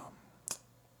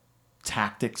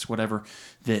tactics, whatever,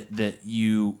 that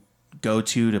you go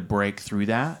to break through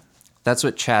that? That's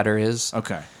what Chatter is.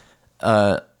 Okay.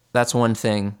 That's one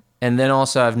thing. And then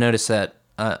also I've noticed that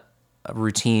a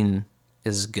routine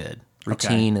is good.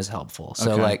 Routine is helpful.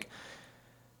 So like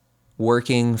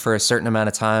working for a certain amount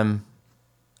of time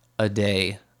a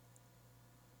day,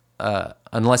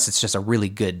 unless it's just a really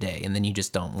good day, and then you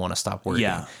just don't want to stop working.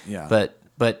 Yeah.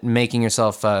 But making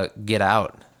yourself get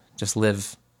out, just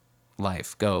live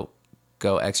life, go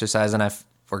exercise,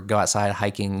 or go outside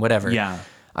hiking, whatever. Yeah.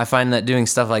 I find that doing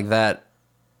stuff like that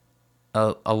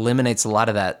eliminates a lot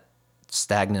of that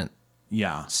stagnant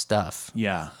stuff.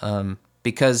 Yeah.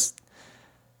 Because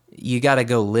you got to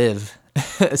go live.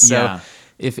 So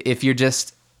if you're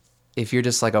just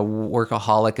like a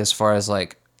workaholic as far as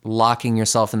like locking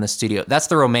yourself in the studio, that's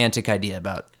the romantic idea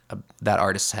about that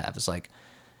artists have, is like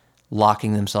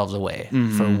locking themselves away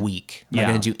for a week. Not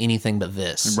going to do anything but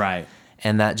this. Right.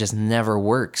 And that just never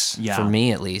works for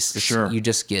me, at least. Sure. You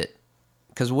just get,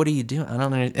 because what are you doing? I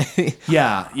don't know.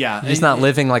 Yeah. You're just not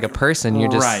living like a person. You're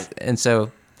just, right. And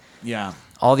so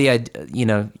all the,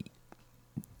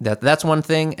 that's one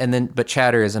thing. And then, but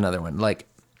chatter is another one. Like,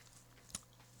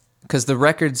 because the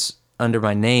records under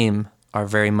my name are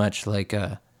very much like,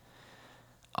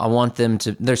 I want them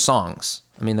to, they're songs.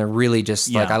 I mean, they're really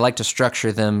just like, I like to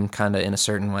structure them kind of in a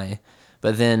certain way.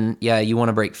 But then, you want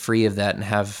to break free of that and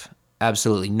have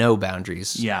absolutely no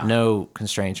boundaries, no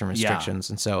constraints and restrictions.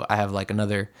 And so I have like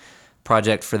another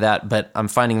project for that, but I'm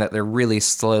finding that they're really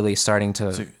slowly starting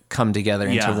to come together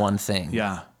into one thing.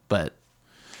 Yeah. But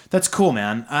that's cool,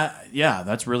 man.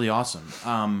 That's really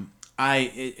awesome.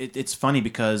 It's funny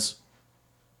because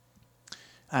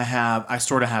I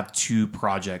sort of have two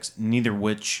projects, neither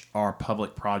which are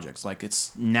public projects. Like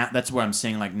that's what I'm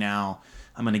saying. Like now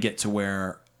I'm going to get to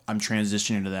where I'm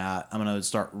transitioning to that. I'm going to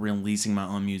start releasing my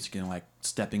own music and like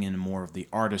stepping into more of the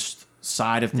artist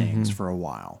side of things for a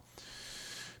while.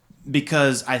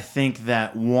 Because I think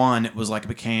that it was like it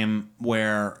became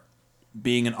where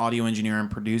being an audio engineer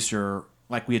and producer,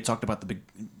 like we had talked about the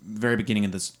very beginning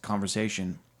of this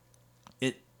conversation,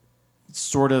 it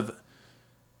sort of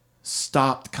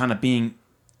stopped kind of being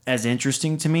as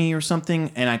interesting to me or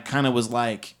something. And I kind of was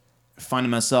like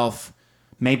finding myself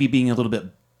maybe being a little bit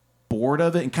bored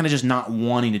of it and kind of just not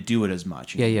wanting to do it as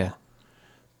much anymore. Yeah.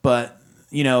 But,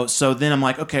 so then I'm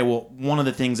like, okay, well, one of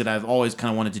the things that I've always kind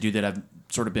of wanted to do that I've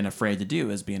sort of been afraid to do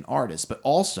is be an artist. But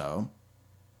also,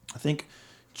 I think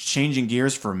changing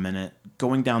gears for a minute,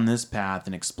 going down this path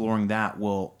and exploring that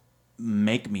will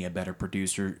make me a better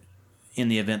producer in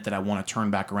the event that I want to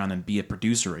turn back around and be a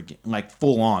producer again, like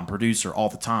full-on producer all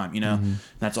the time,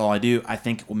 That's all I do. I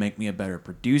think it will make me a better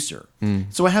producer.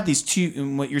 So I have these two,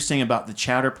 and what you're saying about the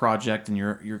Chatter project and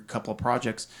your couple of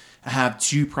projects, I have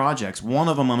two projects. One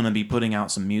of them I'm going to be putting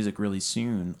out some music really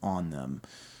soon on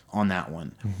that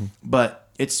one. But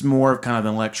it's more of kind of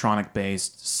an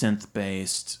electronic-based,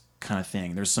 synth-based kind of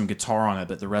thing. There's some guitar on it,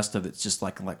 but the rest of it's just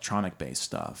like electronic-based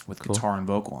stuff with guitar and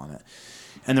vocal on it.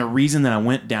 And the reason that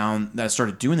I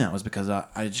started doing that was because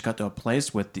I just got to a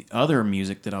place with the other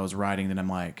music that I was writing that I'm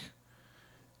like,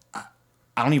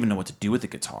 I don't even know what to do with the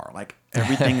guitar. Like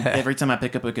everything, every time I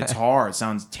pick up a guitar, it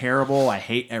sounds terrible. I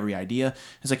hate every idea.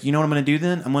 It's like, you know what I'm going to do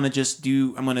then? I'm going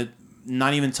to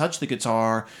not even touch the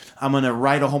guitar. I'm going to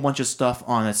write a whole bunch of stuff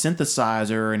on a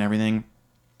synthesizer and everything.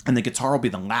 And the guitar will be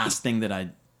the last thing that I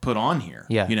put on here,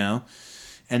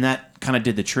 And that kind of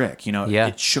did the trick,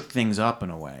 It shook things up in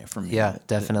a way for me. Yeah,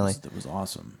 definitely. It was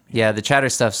awesome. Yeah, the Chatter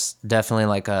stuff's definitely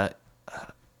like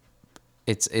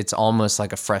it's almost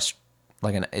like frustration,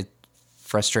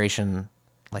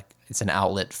 like it's an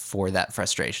outlet for that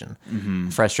frustration.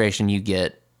 Frustration you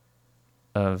get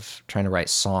of trying to write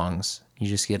songs. You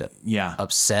just get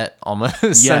upset almost.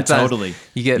 Yeah, sometimes totally.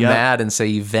 You get mad, and so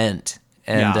you vent.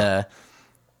 And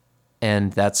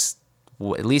that's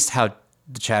at least how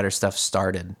the Chatter stuff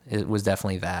started. It was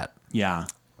definitely that. Yeah.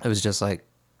 It was just like,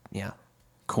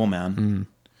 Cool, man.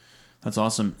 That's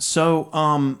awesome. So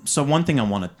one thing I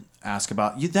want to ask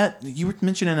about you were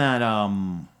mentioning that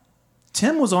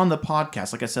Tim was on the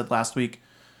podcast, like I said last week,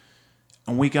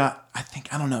 and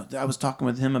I was talking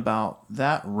with him about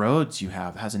that Rhodes you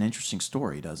have has an interesting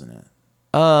story, doesn't it?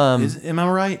 Am I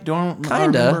right?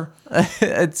 Kinda.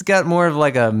 It's got more of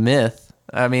like a myth.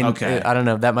 I mean, I don't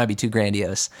know. That might be too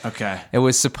grandiose. Okay. It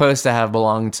was supposed to have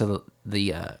belonged to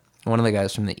the one of the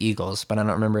guys from the Eagles, but I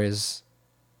don't remember his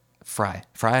Fry.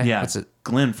 Yeah. What's it?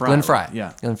 Glenn Fry. Glenn Fry.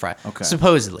 Yeah. Glenn Fry. Okay.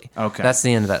 Supposedly. Okay. That's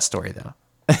the end of that story, though.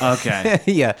 Okay.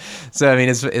 Yeah. So I mean,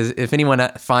 if anyone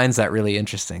finds that really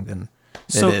interesting, then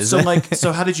it is.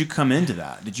 So how did you come into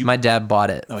that? Did you? My dad bought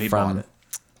it. Oh, he bought it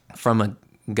from a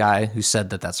guy who said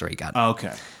that's where he got it. Oh,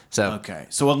 okay.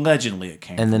 So allegedly it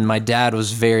came. And then my dad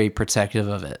was very protective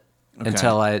of it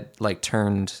until I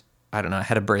turned, I don't know, I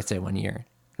had a birthday one year.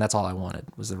 That's all I wanted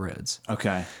was the Rhodes.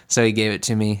 Okay. So he gave it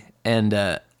to me,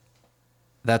 and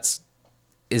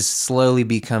is slowly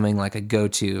becoming like a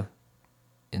go-to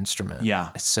instrument. Yeah.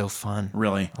 It's so fun.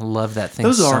 Really. I love that thing.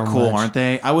 Those so are cool, much. aren't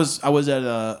they? I was at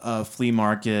a flea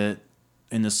market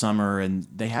in the summer, and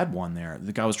they had one there.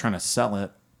 The guy was trying to sell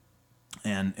it,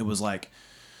 and it was like,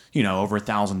 over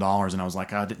 $1,000, and I was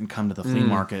like, I didn't come to the flea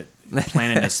market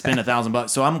planning to spend $1,000.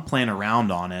 So I'm playing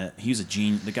around on it. He's a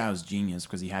genius. The guy was genius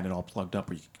because he had it all plugged up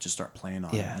where you could just start playing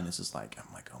on it. And it's just like,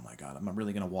 I'm like, oh my God, am I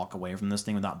really gonna walk away from this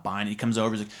thing without buying it? He comes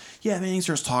over, he's like, yeah, man. He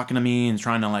starts talking to me and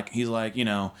trying to like, he's like,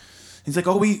 he's like,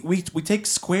 oh, we take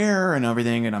Square and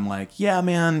everything, and I'm like, yeah,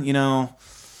 man,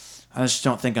 I just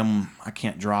don't think I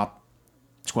can't drop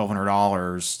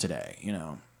 $1,200 today,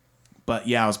 But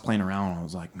yeah, I was playing around and I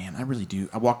was like, man, I really do.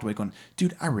 I walked away going,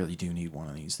 dude, I really do need one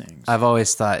of these things. I've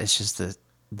always thought it's just the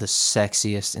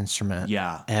sexiest instrument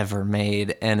ever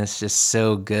made, and it's just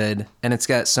so good, and it's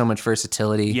got so much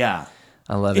versatility. Yeah,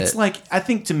 I love it. It's like, I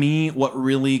think to me, what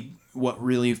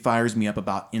really fires me up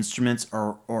about instruments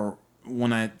are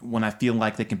when I feel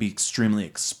like they can be extremely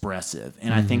expressive,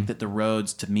 and I think that the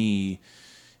Rhodes to me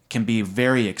can be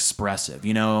very expressive.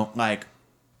 Like,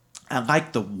 I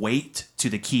like the weight to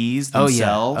the keys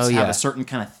themselves have a certain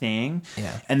kind of thing.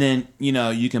 Yeah. And then,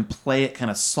 you can play it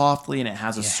kind of softly and it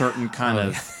has a certain kind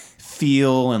of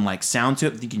feel and like sound to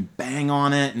it. You can bang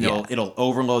on it and it'll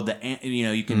overload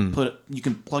you can you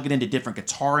can plug it into different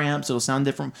guitar amps. It'll sound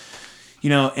different.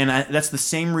 And that's the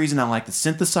same reason I like the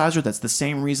synthesizer. That's the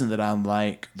same reason that I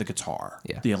like the guitar,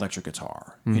 the electric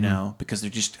guitar, because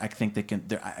I think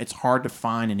it's hard to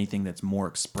find anything that's more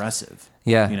expressive.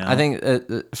 Yeah. I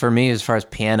think for me, as far as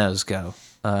pianos go,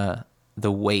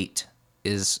 the weight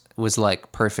was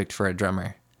like perfect for a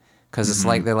drummer because it's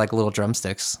like, they're like little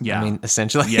drumsticks. Yeah. I mean,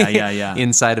 essentially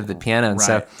inside of the piano. And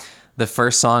so the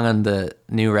first song on the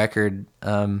new record,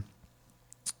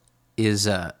 is,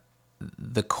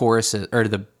 the choruses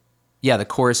the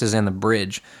choruses and the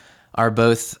bridge are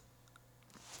both,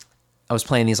 I was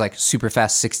playing these like super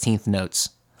fast 16th notes.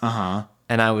 And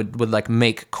I would like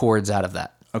make chords out of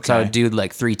that. Okay. So I would do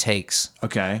like 3 takes.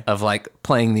 Okay. Of like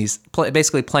playing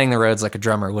basically playing the Rhodes like a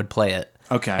drummer would play it.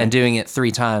 Okay. And doing it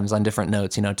 3 times on different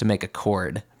notes, to make a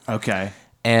chord. Okay.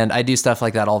 And I do stuff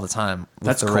like that all the time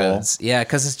with the Rhodes. Yeah,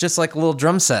 because it's just like a little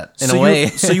drum set in a way.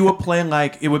 So you would play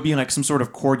like, it would be like some sort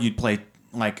of chord you'd play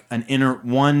like an inner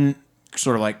one,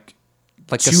 sort of like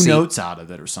 2 notes out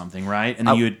of it or something, right? And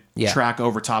then you would track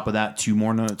over top of that 2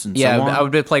 more notes and so on. I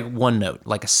would play 1 note,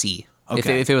 like a C.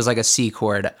 Okay. If it was like a C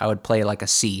chord, I would play like a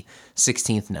C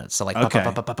 16th note. So like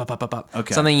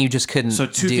something you just couldn't. So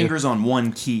 2 fingers on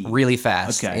 1 key, really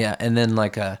fast. Okay. Yeah, and then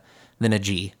like a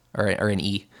G or an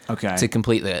E. Okay. To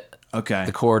complete the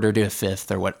chord or do a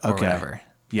 5th or whatever.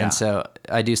 Yeah. And so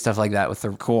I do stuff like that with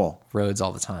the Rhodes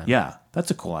all the time. Yeah. That's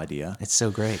a cool idea. It's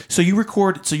so great. So you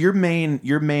record. So your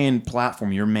main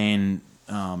platform, your main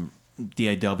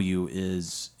DAW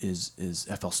is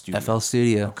FL Studio. FL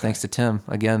Studio. Okay. Thanks to Tim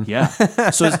again. Yeah.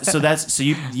 So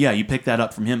you picked that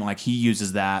up from him. Like he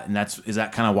uses that, and is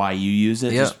that kind of why you use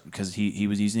it? Yeah. Just because he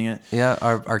was using it. Yeah.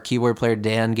 Our keyboard player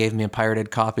Dan gave me a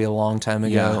pirated copy a long time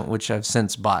ago, which I've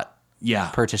since bought. Yeah.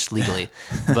 Purchased legally,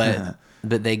 but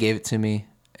they gave it to me.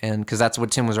 And because that's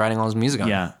what Tim was writing all his music on.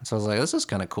 Yeah. So I was like, this is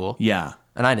kind of cool. Yeah.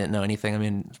 And I didn't know anything. I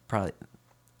mean, probably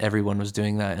everyone was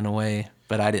doing that in a way,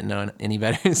 but I didn't know any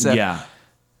better. So, yeah.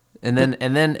 And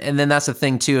then that's the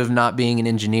thing too of not being an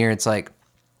engineer. It's like,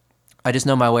 I just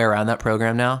know my way around that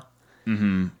program now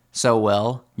so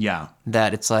well. Yeah.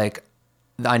 That it's like,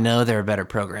 I know there are better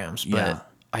programs,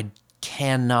 but I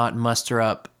cannot muster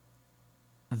up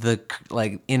the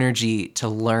energy to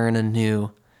learn a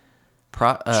new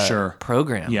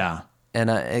program. Yeah. And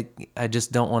I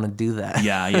just don't want to do that.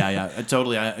 Yeah.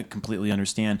 I completely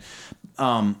understand.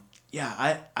 I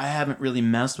haven't really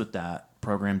messed with that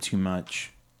program too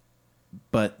much,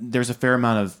 but there's a fair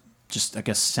amount of just, I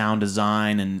guess, sound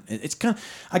design, and it's kind of,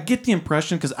 I get the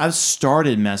impression, because I've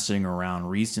started messing around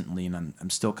recently and I'm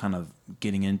still kind of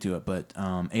getting into it, but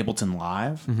Ableton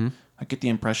Live, I get the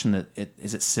impression that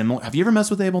is it similar? Have you ever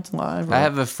messed with Ableton Live? Or? I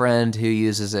have a friend who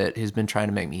uses it, who's been trying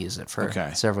to make me use it for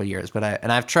several years, but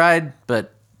I've tried,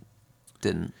 but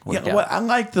didn't work out. What I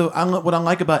like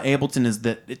about Ableton is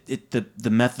that the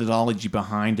methodology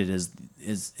behind it is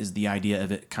the idea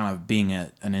of it kind of being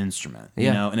an instrument,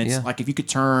 and it's like if you could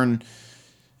turn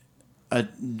a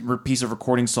piece of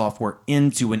recording software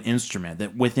into an instrument,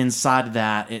 that inside of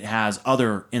that it has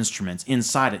other instruments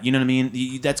inside it. You know what I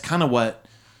mean? That's kind of what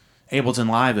Ableton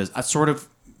Live is. I sort of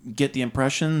get the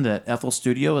impression that FL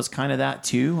Studio is kind of that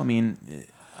too. I mean,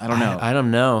 I don't know. I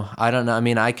don't know. I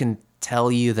mean, I can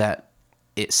tell you that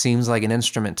it seems like an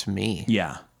instrument to me.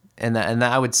 Yeah. And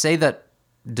I would say that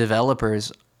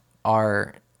developers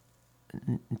are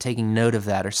taking note of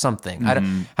that or something.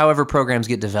 However programs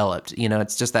get developed,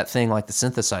 it's just that thing like the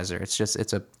synthesizer.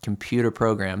 It's a computer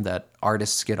program that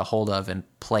artists get a hold of and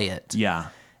play it. Yeah.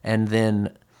 And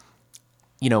then,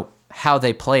 how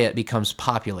they play it becomes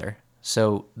popular.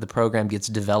 So the program gets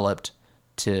developed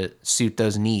to suit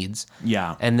those needs.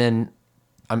 Yeah. And then,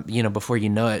 before you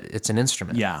know it, it's an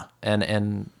instrument. Yeah.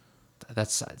 And it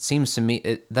seems to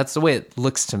me, that's the way it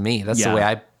looks to me. That's the way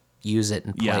I use it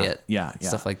and play it. Yeah.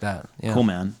 Stuff like that. Yeah. Cool,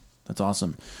 man. That's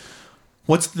awesome.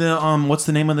 What's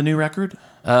the name of the new record?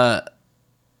 I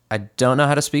don't know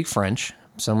how to speak French,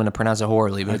 so I'm going to pronounce it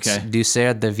horribly, but it's Du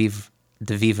Ser de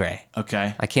Vivre.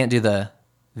 Okay. I can't do the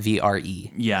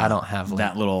VRE. Yeah. I don't have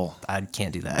that little I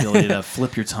can't do that. ability to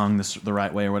flip your tongue the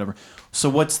right way or whatever. So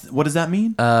what does that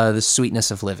mean? The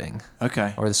sweetness of living.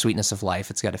 Okay. Or the sweetness of life.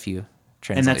 It's got a few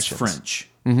translations. And that's French.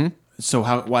 Mm-hmm. So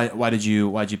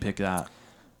why'd you pick that?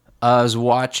 I was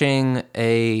watching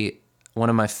one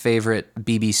of my favorite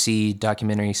BBC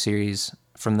documentary series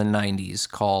from the 90s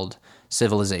called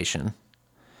Civilization.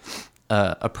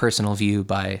 A personal view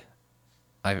by,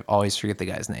 I always forget the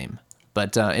guy's name,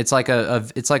 but it's like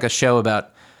a show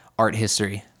about art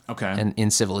history. Okay. And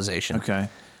in civilization. Okay.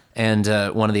 And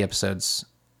one of the episodes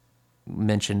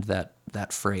mentioned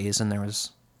that phrase, and there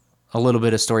was a little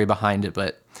bit of story behind it,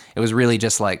 but it was really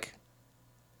just like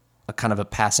a kind of a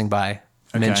passing by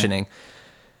mentioning.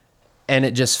 And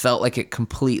it just felt like it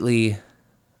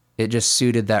just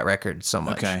suited that record so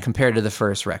much compared to the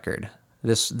first record.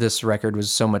 This record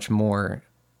was so much more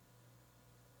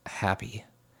happy.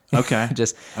 Okay.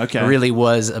 Really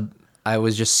was I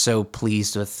was just so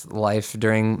pleased with life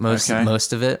during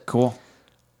most of it. Cool.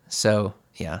 So,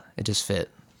 yeah, it just fit.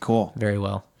 Cool. Very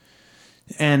well.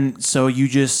 And so you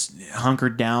just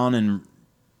hunkered down and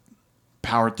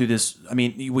powered through this. I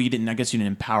mean, you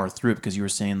didn't power through it because you were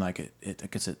saying like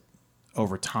it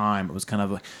over time, it was kind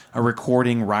of a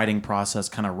recording, writing process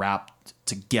kind of wrapped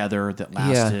together that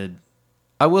lasted. Yeah.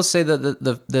 I will say that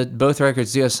the both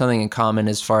records do have something in common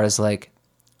as far as like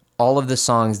all of the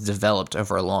songs developed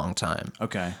over a long time.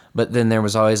 Okay. But then there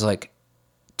was always like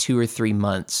 2 or 3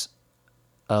 months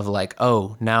of like,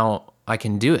 oh, now I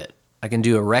can do it. I can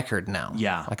do a record now.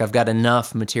 Yeah. Like I've got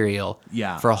enough material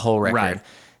for a whole record. Right.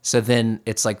 So then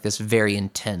it's like this very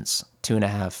intense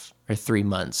 2.5 or 3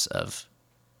 months of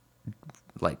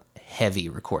like heavy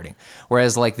recording.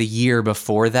 Whereas like the year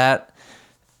before that,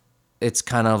 it's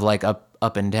kind of like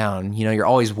up and down. You know, you're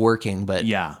always working, but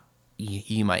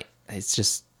you might, it's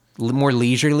just more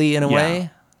leisurely in a way.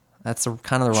 That's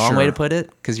kind of the wrong way to put it,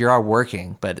 because you are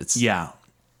working, but it's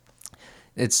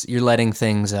you're letting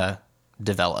things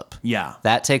develop. Yeah,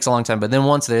 that takes a long time. But then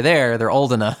once they're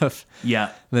old enough.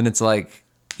 Yeah, then it's like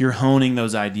you're honing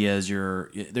those ideas.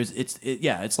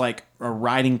 It's like a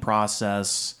writing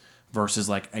process versus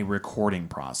like a recording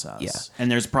process. Yeah,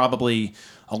 and there's probably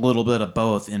a little bit of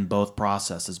both in both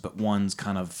processes, but one's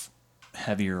kind of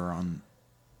heavier on.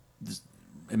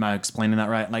 Am I explaining that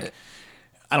right? Like,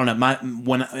 I don't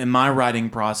know. In my writing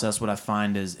process, what I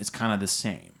find is it's kind of the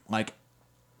same. Like,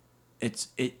 it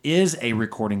is a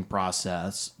recording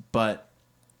process, but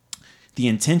the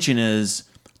intention is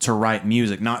to write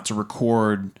music, not to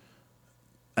record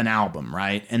an album,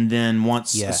 right? And then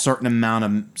once a certain amount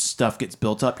of stuff gets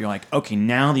built up, you're like, okay,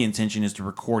 now the intention is to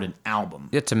record an album.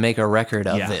 Yeah, to make a record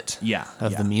of it. Yeah.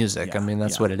 Of the music. I mean,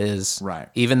 that's what it is. Right.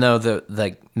 Even though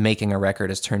the making a record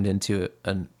has turned into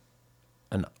an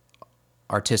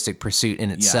artistic pursuit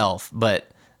in itself, but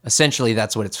essentially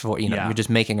that's what it's for. You know, you're just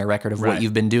making a record of what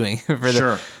you've been doing for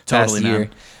the past year. Man.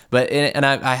 But and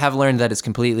I have learned that it's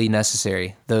completely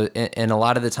necessary. Though, and a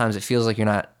lot of the times it feels like you're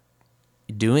not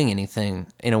doing anything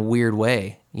in a weird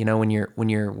way. You know, when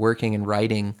you're working and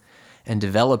writing and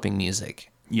developing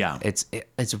music. Yeah, it's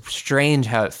strange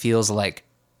how it feels like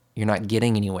you're not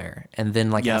getting anywhere, and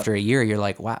then like after a year, you're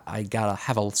like, wow, I gotta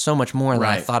have so much more than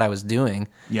I thought I was doing.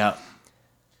 Yeah,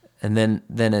 and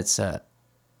then it's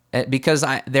because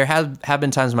there have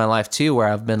been times in my life too where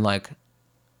I've been like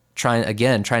trying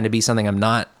to be something I'm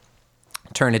not,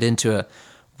 turn it into a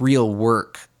real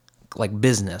work, like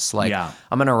business. Like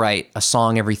I'm gonna write a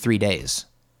song every 3 days,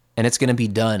 and it's gonna be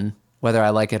done whether I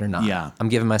like it or not. Yeah, I'm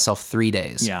giving myself 3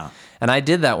 days. Yeah, and I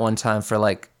did that one time for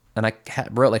and I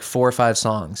wrote like 4 or 5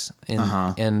 songs,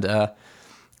 and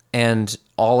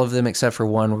all of them except for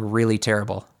one were really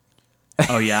terrible.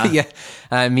 Oh yeah, yeah.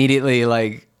 I immediately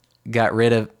like got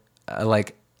rid of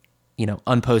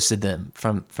unposted them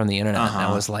from the internet. And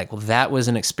I was like, well, that was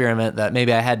an experiment that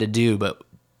maybe I had to do, but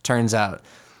turns out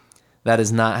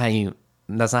that's not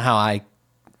how I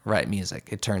write music.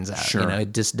 It turns out, sure.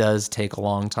 It just does take a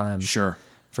long time. Sure.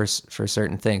 For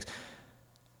certain things.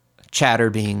 Chatter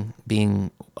being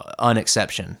an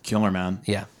exception. Killer, man.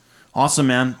 Yeah. Awesome,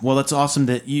 man. Well, that's awesome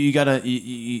that you gotta,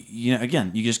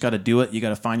 again, you just gotta do it. You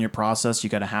gotta find your process. You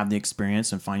gotta have the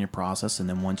experience and find your process. And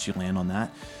then once you land on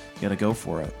that, you gotta go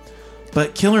for it.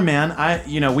 But killer, man.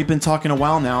 We've been talking a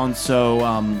while now, and so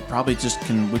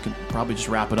we could probably just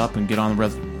wrap it up and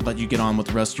let you get on with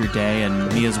the rest of your day,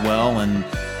 and me as well. And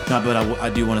but I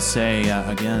do want to say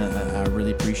again, I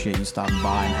really appreciate you stopping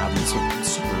by and having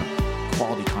this super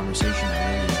quality conversation.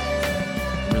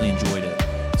 I really enjoyed it.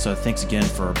 So thanks again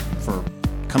for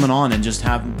coming on and just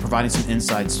providing some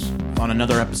insights on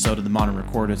another episode of the Modern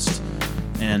Recordist.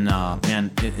 And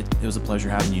man, it was a pleasure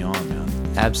having you on, man.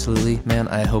 Absolutely, man.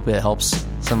 I hope it helps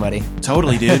somebody.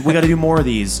 Totally, dude. We got to do more of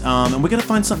these, and we got to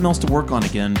find something else to work on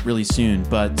again really soon.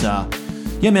 But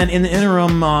yeah, man. In the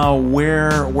interim,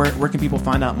 where can people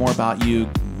find out more about you?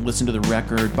 Listen to the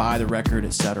record, buy the record,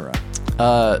 etc.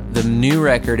 The new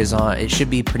record is on. It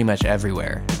should be pretty much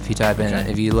everywhere. If you type in,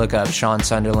 if you look up Sean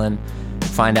Sunderland,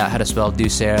 find out how to spell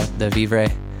Douceur de Vivre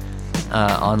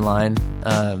online.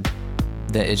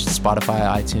 It's Spotify,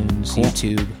 iTunes, cool.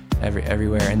 YouTube,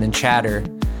 everywhere. And then Chatter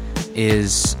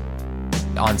is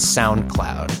on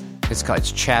SoundCloud.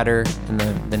 It's Chatter, and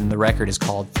then the record is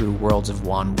called Through Worlds of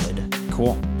Wanwood.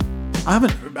 Cool. I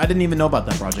didn't even know about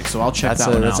that project, so I'll check that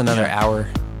one out. That's another hour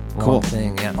cool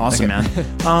thing. Yeah. Awesome, man.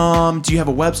 Do you have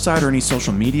a website or any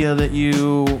social media that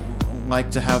you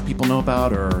like to have people know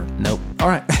about, or nope? All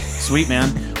right. Sweet,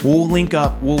 man. We'll link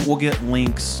up. We'll get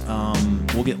links.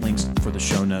 We'll get links for the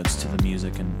show notes to the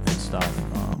music and stuff.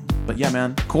 But yeah,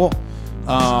 man. Cool.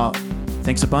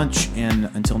 Thanks a bunch, and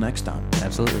until next time.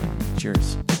 Absolutely.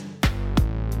 Cheers.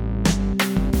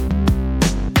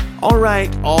 All right,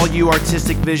 all you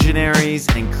artistic visionaries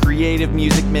and creative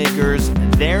music makers,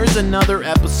 there's another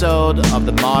episode of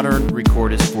the Modern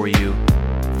Recordist for you.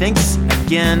 Thanks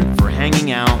again for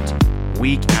hanging out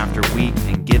week after week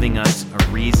and giving us a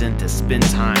reason to spend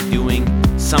time doing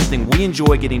something we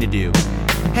enjoy getting to do.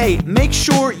 Hey, make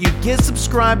sure you get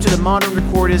subscribed to the Modern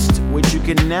Recordist, which you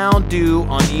can now do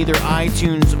on either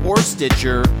iTunes or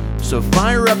Stitcher. So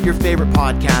fire up your favorite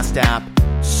podcast app,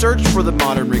 search for the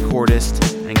Modern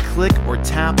Recordist, and click or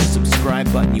tap the subscribe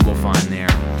button you will find there.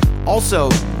 Also,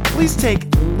 please take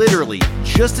literally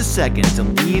just a second to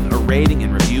leave a rating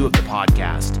and review of the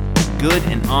podcast. Good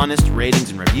and honest ratings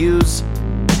and reviews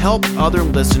help other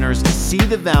listeners see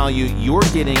the value you're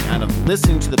getting out of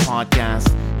listening to the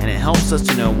podcast, and it helps us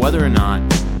to know whether or not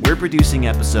we're producing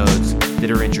episodes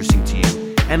that are interesting to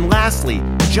you. And lastly,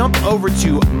 jump over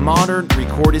to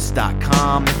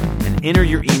modernrecordist.com and enter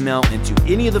your email into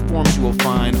any of the forms you will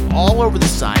find all over the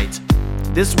site.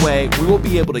 This way, we will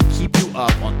be able to keep you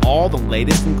up on all the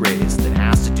latest and greatest that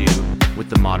has to do with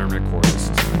the Modern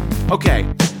Recordist. Okay,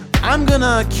 I'm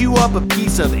gonna cue up a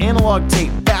piece of analog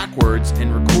tape backwards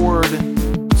and record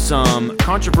some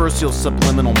controversial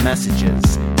subliminal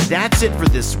messages. That's it for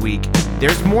this week.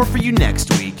 There's more for you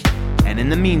next week. And in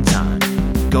the meantime,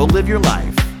 go live your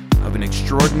life of an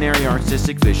extraordinary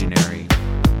artistic visionary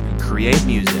and create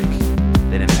music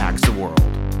that impacts the world.